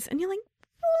emotions, and you're like,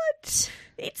 what?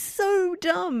 It's so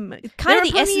dumb. Kind of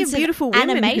the plenty essence of beautiful of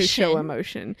women animation. who show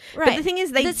emotion, Right? But the thing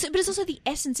is, but it's also the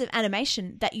essence of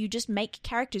animation that you just make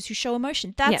characters who show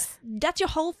emotion. That's your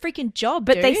whole freaking job.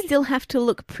 But dude. they still have to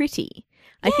look pretty.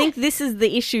 Yeah. I think this is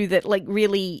the issue that, like,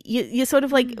 really, you're sort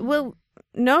of like, well,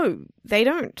 no, they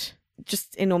don't.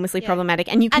 Just enormously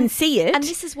problematic, and you can see it. And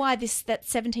this is why that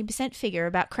 17% figure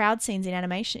about crowd scenes in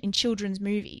animation in children's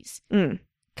movies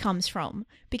comes from,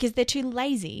 because they're too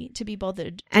lazy to be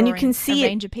bothered. And you can see a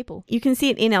range of people. You can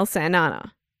see it in Elsa and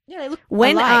Anna. Yeah, they look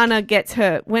when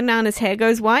alike. When Anna's hair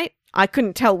goes white, I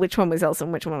couldn't tell which one was Elsa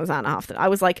and which one was Anna after. I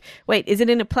was like, wait, is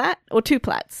it in a plait or two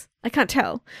plaits? I can't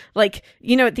tell. Like,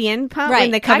 you know, at the end part when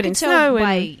they're covered in snow.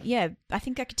 I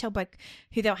think I could tell by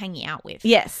who they were hanging out with.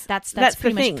 Yes. That's the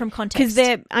pretty much thing. from context.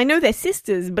 Because I know they're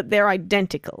sisters, but they're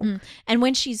identical. And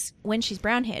when she's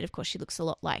brown haired, of course, she looks a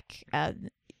lot like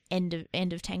end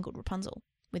of Tangled Rapunzel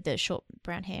with the short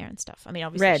brown hair and stuff. I mean,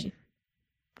 obviously. Red.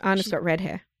 Anna's got red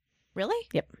hair. Really?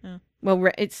 Yep. Oh.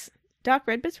 Well, it's dark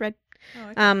red, but it's red.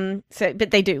 Oh, okay. But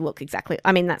they do look exactly.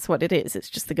 I mean, that's what it is. It's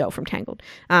just the girl from Tangled,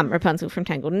 Rapunzel from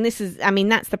Tangled, and this is. I mean,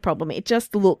 that's the problem. It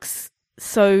just looks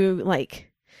so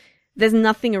like there's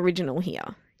nothing original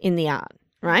here in the art,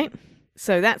 right?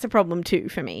 So that's a problem too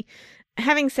for me.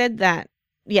 Having said that,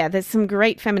 yeah, there's some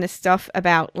great feminist stuff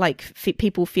about like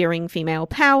people fearing female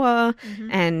power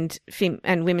and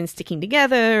women sticking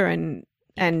together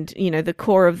and, you know, the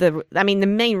core of the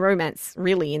main romance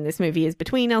really in this movie is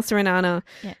between Elsa and Anna.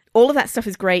 Yeah. All of that stuff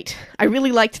is great. I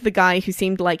really liked the guy who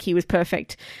seemed like he was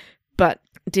perfect, but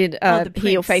did a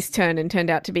heel face turn and turned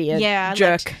out to be a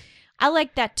jerk. I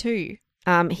liked that too.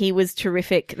 He was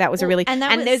terrific. That was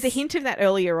there's a hint of that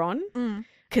earlier on.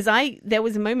 Because there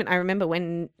was a moment I remember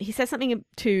when he said something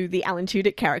to the Alan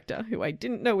Tudyk character, who I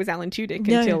didn't know was Alan Tudyk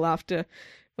until after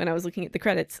when I was looking at the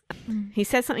credits. He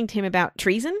said something to him about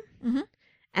treason.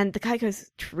 And the guy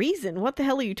goes, treason? What the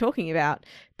hell are you talking about?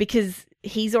 Because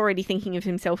he's already thinking of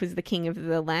himself as the king of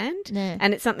the land. Yeah.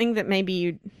 And it's something that maybe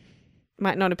you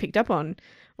might not have picked up on,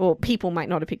 or people might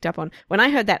not have picked up on. When I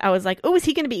heard that, I was like, oh, is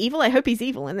he going to be evil? I hope he's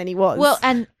evil. And then he was. Well,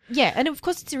 and of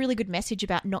course it's a really good message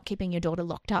about not keeping your daughter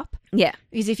locked up. Yeah.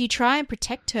 Because if you try and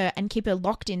protect her and keep her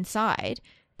locked inside,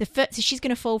 she's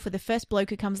going to fall for the first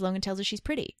bloke who comes along and tells her she's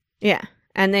pretty. Yeah.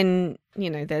 And then, you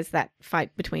know, there's that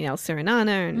fight between Elsa and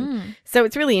Anna. And so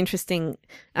it's really interesting.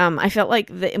 I felt like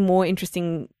the more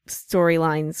interesting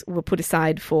storylines were put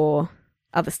aside for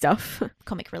other stuff.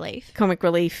 Comic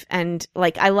relief. And,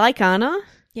 like, I like Anna.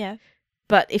 Yeah.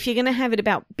 But if you're going to have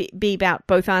it be about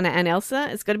both Anna and Elsa,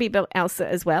 it's got to be about Elsa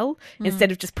as well,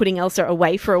 instead of just putting Elsa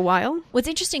away for a while. What's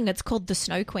interesting, it's called The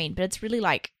Snow Queen, but it's really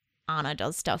like Anna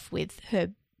does stuff with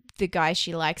her the guy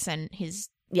she likes and his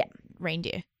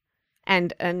reindeer.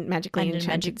 And a magically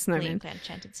enchanted snowman.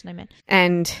 Enchanted snowman.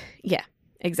 And yeah,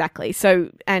 exactly. So,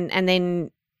 and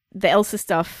then the Elsa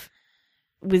stuff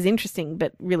was interesting,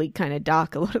 but really kind of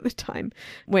dark a lot of the time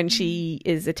when she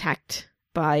is attacked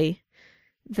by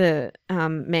the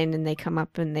men and they come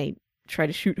up and they try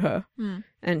to shoot her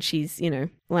and she's,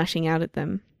 lashing out at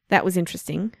them. That was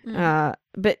interesting.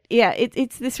 But yeah,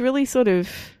 it's this really sort of,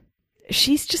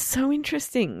 she's just so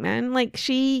interesting, man. Like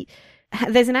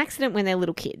there's an accident when they're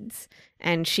little kids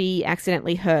and she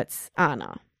accidentally hurts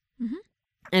Anna. Mm-hmm.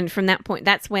 And from that point,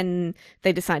 that's when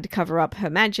they decide to cover up her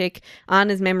magic.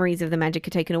 Anna's memories of the magic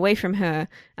are taken away from her.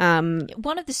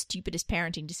 One of the stupidest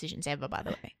parenting decisions ever, by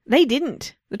the way. They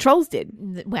didn't. The trolls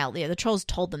did. Well, yeah, the trolls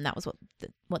told them that was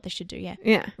what they should do, yeah.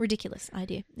 Yeah. Ridiculous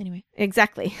idea, anyway.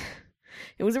 Exactly.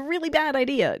 It was a really bad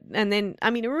idea. And then,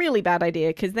 a really bad idea,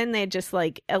 because then they're just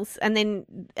like, Elsa, and then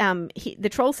the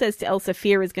troll says to Elsa,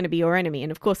 fear is going to be your enemy.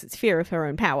 And of course, it's fear of her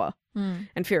own power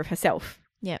and fear of herself.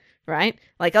 Yeah. Right?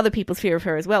 Like other people's fear of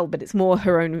her as well, but it's more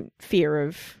her own fear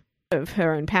of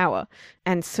her own power.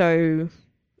 And so,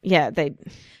 yeah,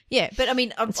 Yeah, but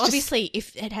obviously,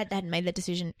 if it hadn't made that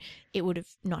decision, it would have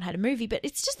not had a movie. But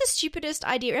it's just the stupidest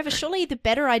idea ever. Surely the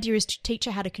better idea is to teach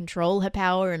her how to control her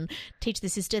power and teach the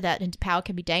sister that her power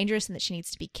can be dangerous and that she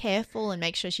needs to be careful and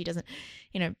make sure she doesn't,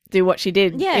 do what she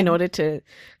did in order to...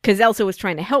 Because Elsa was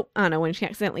trying to help Anna when she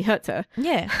accidentally hurts her.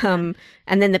 Yeah.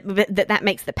 And then that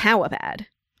makes the power bad.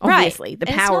 Obviously, right. The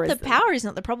and power the power is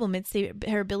not the problem. It's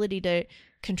her ability to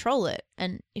control it,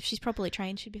 and if she's properly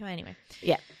trained, she'd be fine anyway.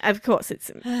 Yeah, of course, it's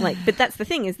but that's the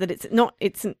thing, is that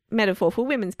it's a metaphor for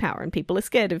women's power, and people are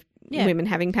scared of women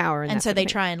having power, and so they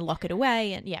try and lock it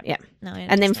away, and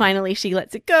and then finally she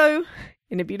lets it go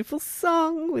in a beautiful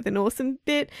song with an awesome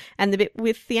bit, and the bit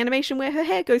with the animation where her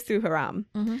hair goes through her arm,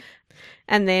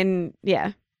 and then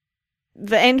the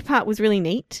end part was really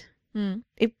neat.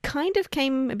 It kind of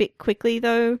came a bit quickly,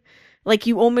 though. Like,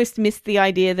 you almost missed the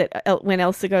idea that when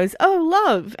Elsa goes, oh,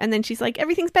 love, and then she's like,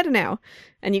 everything's better now.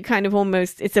 And you kind of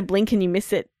almost, it's a blink and you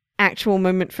miss it actual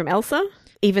moment from Elsa,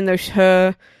 even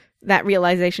though that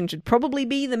realization should probably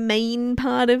be the main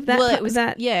part of that. Well, it was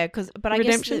that but I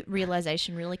guess the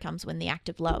realization really comes when the act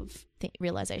of love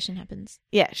realization happens.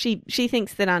 Yeah, she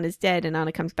thinks that Anna's dead, and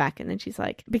Anna comes back, and then she's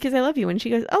like, because I love you, and she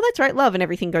goes, oh, that's right, love, and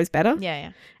everything goes better.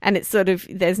 Yeah. And it's sort of,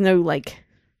 there's no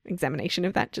examination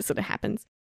of that, just sort of happens.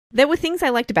 There were things I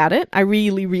liked about it. I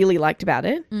really, really liked about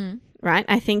it. Right?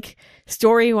 I think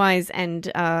story-wise and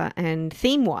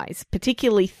theme-wise,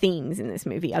 particularly themes in this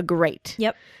movie, are great.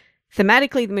 Yep.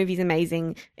 Thematically, the movie's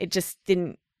amazing. It just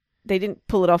they didn't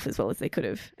pull it off as well as they could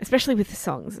have, especially with the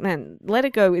songs. Man, Let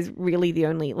It Go is really the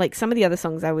only, some of the other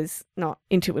songs I was not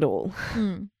into at all.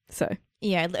 So.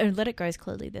 Yeah, Let It Go is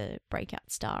clearly the breakout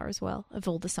star as well of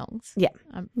all the songs. Yeah.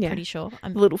 I'm pretty sure. The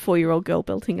little 4-year-old girl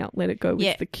belting out Let It Go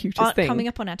was the cutest thing. Coming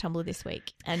up on our Tumblr this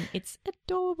week, and it's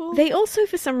adorable. They also,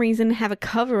 for some reason, have a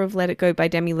cover of Let It Go by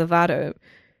Demi Lovato,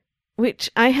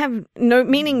 which I have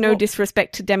no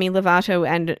disrespect to Demi Lovato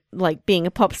and being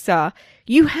a pop star.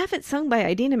 You have it sung by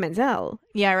Idina Menzel.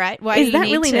 Yeah, right. Why is that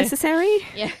really necessary?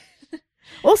 Yeah.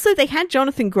 Also, they had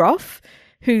Jonathan Groff,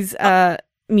 who's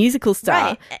musical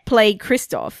star, play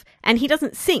Kristoff, and he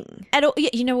doesn't sing at all.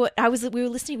 Yeah, you know what? We were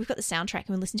listening. We've got the soundtrack,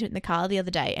 and we listened to it in the car the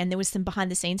other day, and there was some behind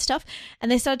the scenes stuff,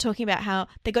 and they started talking about how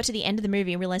they got to the end of the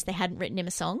movie and realized they hadn't written him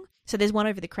a song. So there's one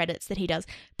over the credits that he does,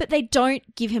 but they don't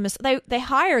give him they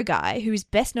hire a guy who's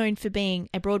best known for being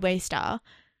a Broadway star,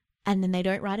 and then they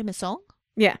don't write him a song.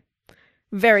 Yeah,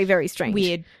 very, very strange,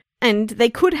 weird. And they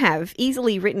could have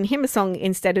easily written him a song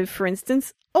instead of, for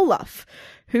instance, Olaf,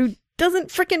 who doesn't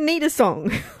freaking need a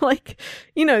song.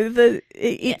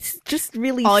 It's just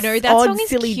really odd, song is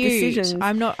silly cute. decisions.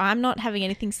 I'm not having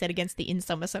anything said against the In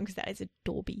Summer song, because that is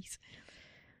adorbies.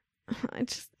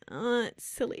 It's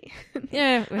silly.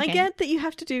 Yeah, okay. I get that you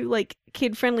have to do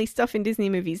kid-friendly stuff in Disney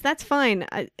movies. That's fine,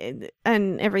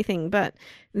 and everything, but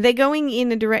they're going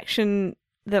in a direction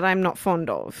that I'm not fond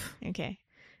of. Okay.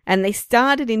 And they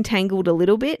started Entangled a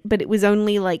little bit, but it was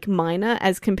only minor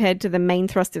as compared to the main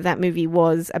thrust of that movie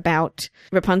was about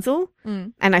Rapunzel.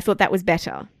 And I thought that was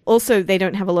better. Also, they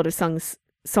don't have a lot of songs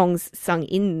sung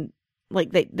in,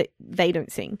 they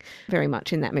don't sing very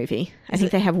much in that movie. I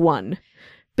think they have one,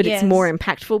 but it's more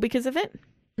impactful because of it.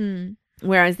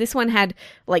 Whereas this one had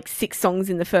 6 songs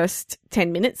in the first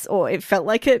 10 minutes, or it felt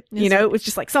like it. It was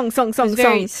just song,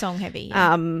 very song heavy.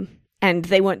 Yeah. And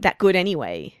they weren't that good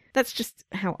anyway. That's just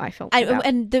how I felt.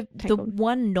 And the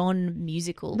one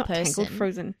non-musical person,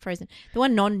 Frozen. The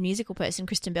one non-musical person,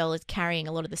 Kristen Bell, is carrying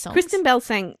a lot of the songs. Kristen Bell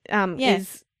sang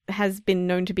has been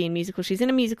known to be in musicals. She's in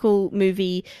a musical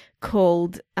movie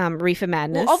called Reefer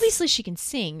Madness. Well, obviously she can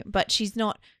sing, but she's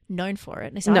not known for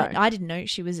it. So No. I didn't know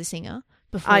she was a singer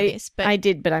before this. But I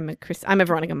did, but I'm a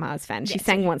Veronica Mars fan. She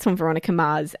sang once on Veronica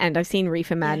Mars, and I've seen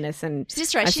Reefer Madness, and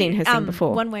I've seen her sing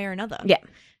before. One way or another. Yeah.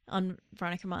 On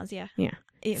Veronica Mars, yeah. Yeah.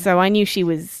 So I knew she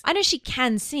was... I know she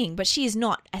can sing, but she is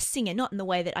not a singer, not in the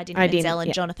way that Idina Menzel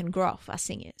and Jonathan Groff are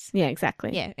singers. Yeah, exactly.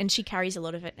 Yeah, and she carries a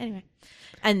lot of it. Anyway.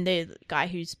 And the guy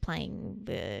who's playing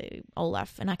the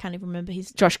Olaf, and I can't even remember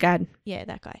his... Josh Gad. Yeah,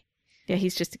 that guy. Yeah,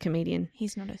 he's just a comedian.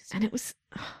 He's not a singer. And it was...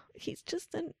 he's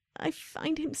just I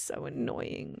find him so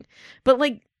annoying. But,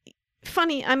 like,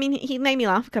 funny. I mean, he made me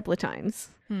laugh a couple of times.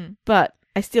 But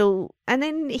I still... And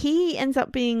then he ends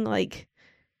up being, like...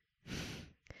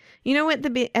 You know, at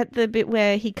the bit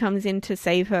where he comes in to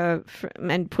save her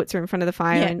and puts her in front of the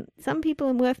fire, and some people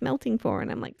are worth melting for, and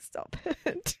I'm like, stop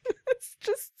it. It's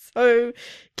just so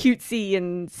cutesy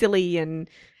and silly, and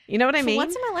you know what I mean?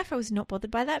 Once in my life, I was not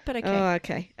bothered by that, but okay. Oh,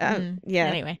 okay. Yeah.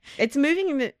 Anyway. It's moving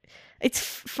in the... It's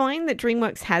fine that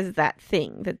DreamWorks has that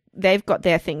thing, that they've got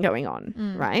their thing going on,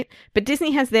 right? But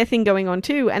Disney has their thing going on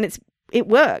too, and it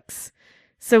works.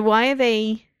 So why are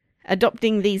they...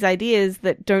 adopting these ideas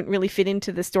that don't really fit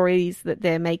into the stories that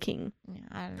they're making?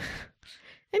 I don't know.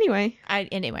 Anyway.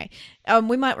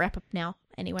 We might wrap up now.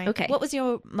 Anyway. Okay. What was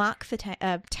your mark for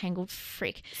Tangled?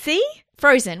 Frick. See?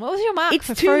 Frozen. What was your mark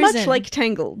for Frozen? It's too much like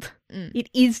Tangled.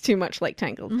 It is too much like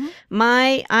Tangled.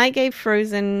 I gave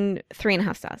Frozen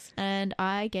 3.5 stars. And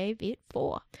I gave it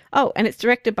 4. Oh, and it's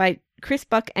directed by Chris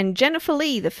Buck and Jennifer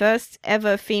Lee, the first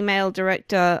ever female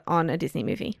director on a Disney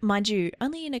movie. Mind you,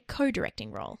 only in a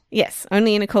co-directing role. Yes,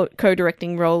 only in a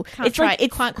co-directing role.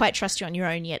 Can't quite trust you on your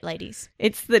own yet, ladies.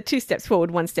 It's the 2 steps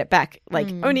forward, 1 step back. Like,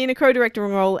 only in a co-directing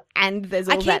role, and there's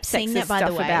all that sexist seeing that, by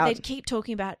stuff the way. about... They keep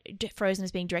talking about Frozen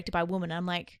as being directed by a woman, and I'm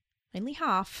like, only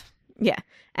half. Yeah,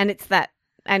 and it's that...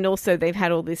 And also they've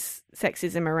had all this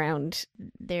sexism around...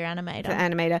 Their animator. The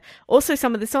animator. Also,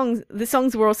 some of the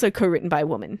songs were also co-written by a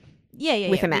woman. Yeah.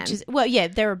 With a man.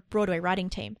 They're a Broadway writing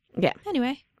team. Yeah.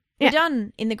 Anyway, we're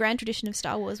done in the grand tradition of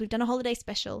Star Wars. We've done a holiday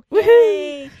special. Woohoo!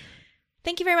 Yay!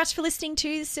 Thank you very much for listening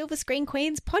to the Silver Screen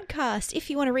Queens podcast. If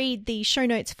you want to read the show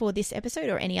notes for this episode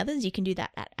or any others, you can do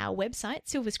that at our website,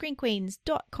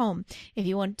 silverscreenqueens.com. If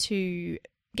you want to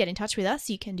get in touch with us,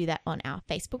 you can do that on our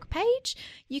Facebook page.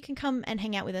 You can come and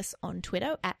hang out with us on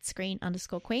Twitter at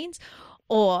 @screen_queens.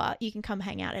 Or you can come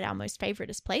hang out at our most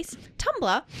favoritist place,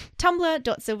 Tumblr,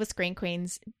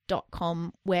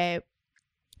 tumblr.silverscreenqueens.com, where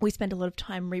we spend a lot of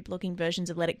time reblogging versions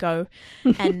of Let It Go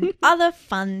and other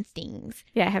fun things.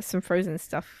 Yeah, I have some Frozen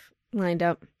stuff lined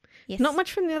up. Yes. Not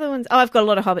much from the other ones. Oh, I've got a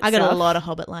lot of Hobbit stuff. I got a lot of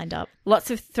Hobbit lined up.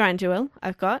 Lots of Thranduil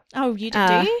I've got. Oh, you do?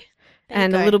 Do you?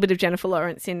 And a little bit of Jennifer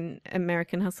Lawrence in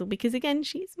American Hustle, because, again,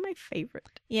 she's my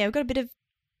favourite. Yeah, we've got a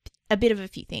bit of a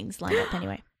few things lined up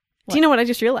anyway. What? Do you know what I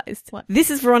just realised? What?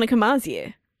 This is Veronica Mars'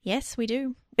 year. Yes, we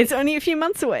do. It's only a few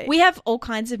months away. We have all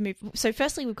kinds of movies. So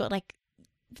firstly, we've got like,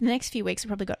 for the next few weeks, we've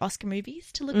probably got Oscar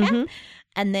movies to look at.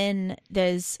 And then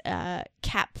there's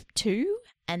Cap 2.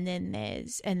 And then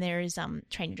there is How to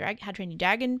Train Your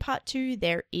Dragon Part 2.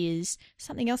 There is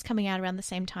something else coming out around the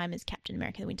same time as Captain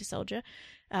America the Winter Soldier.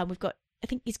 We've got, I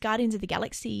think it's Guardians of the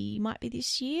Galaxy might be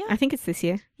this year. I think it's this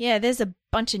year. Yeah, there's a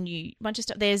bunch of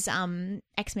stuff. There's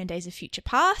X-Men Days of Future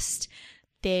Past.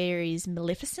 There is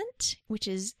Maleficent, which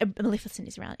is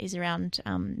around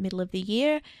middle of the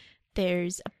year.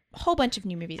 There's a whole bunch of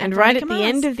new movies. And right at the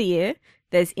end of the year,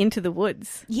 there's Into the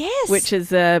Woods. Yes. Which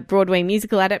is a Broadway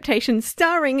musical adaptation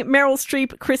starring Meryl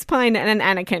Streep, Chris Pine, and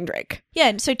Anna Kendrick.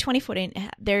 Yeah, so 2014,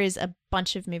 there is a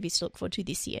bunch of movies to look forward to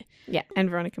this year. Yeah, and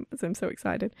Veronica Mars, I'm so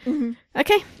excited.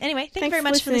 Okay. Anyway, thank you very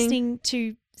much for listening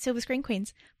to Silver Screen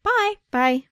Queens. Bye. Bye.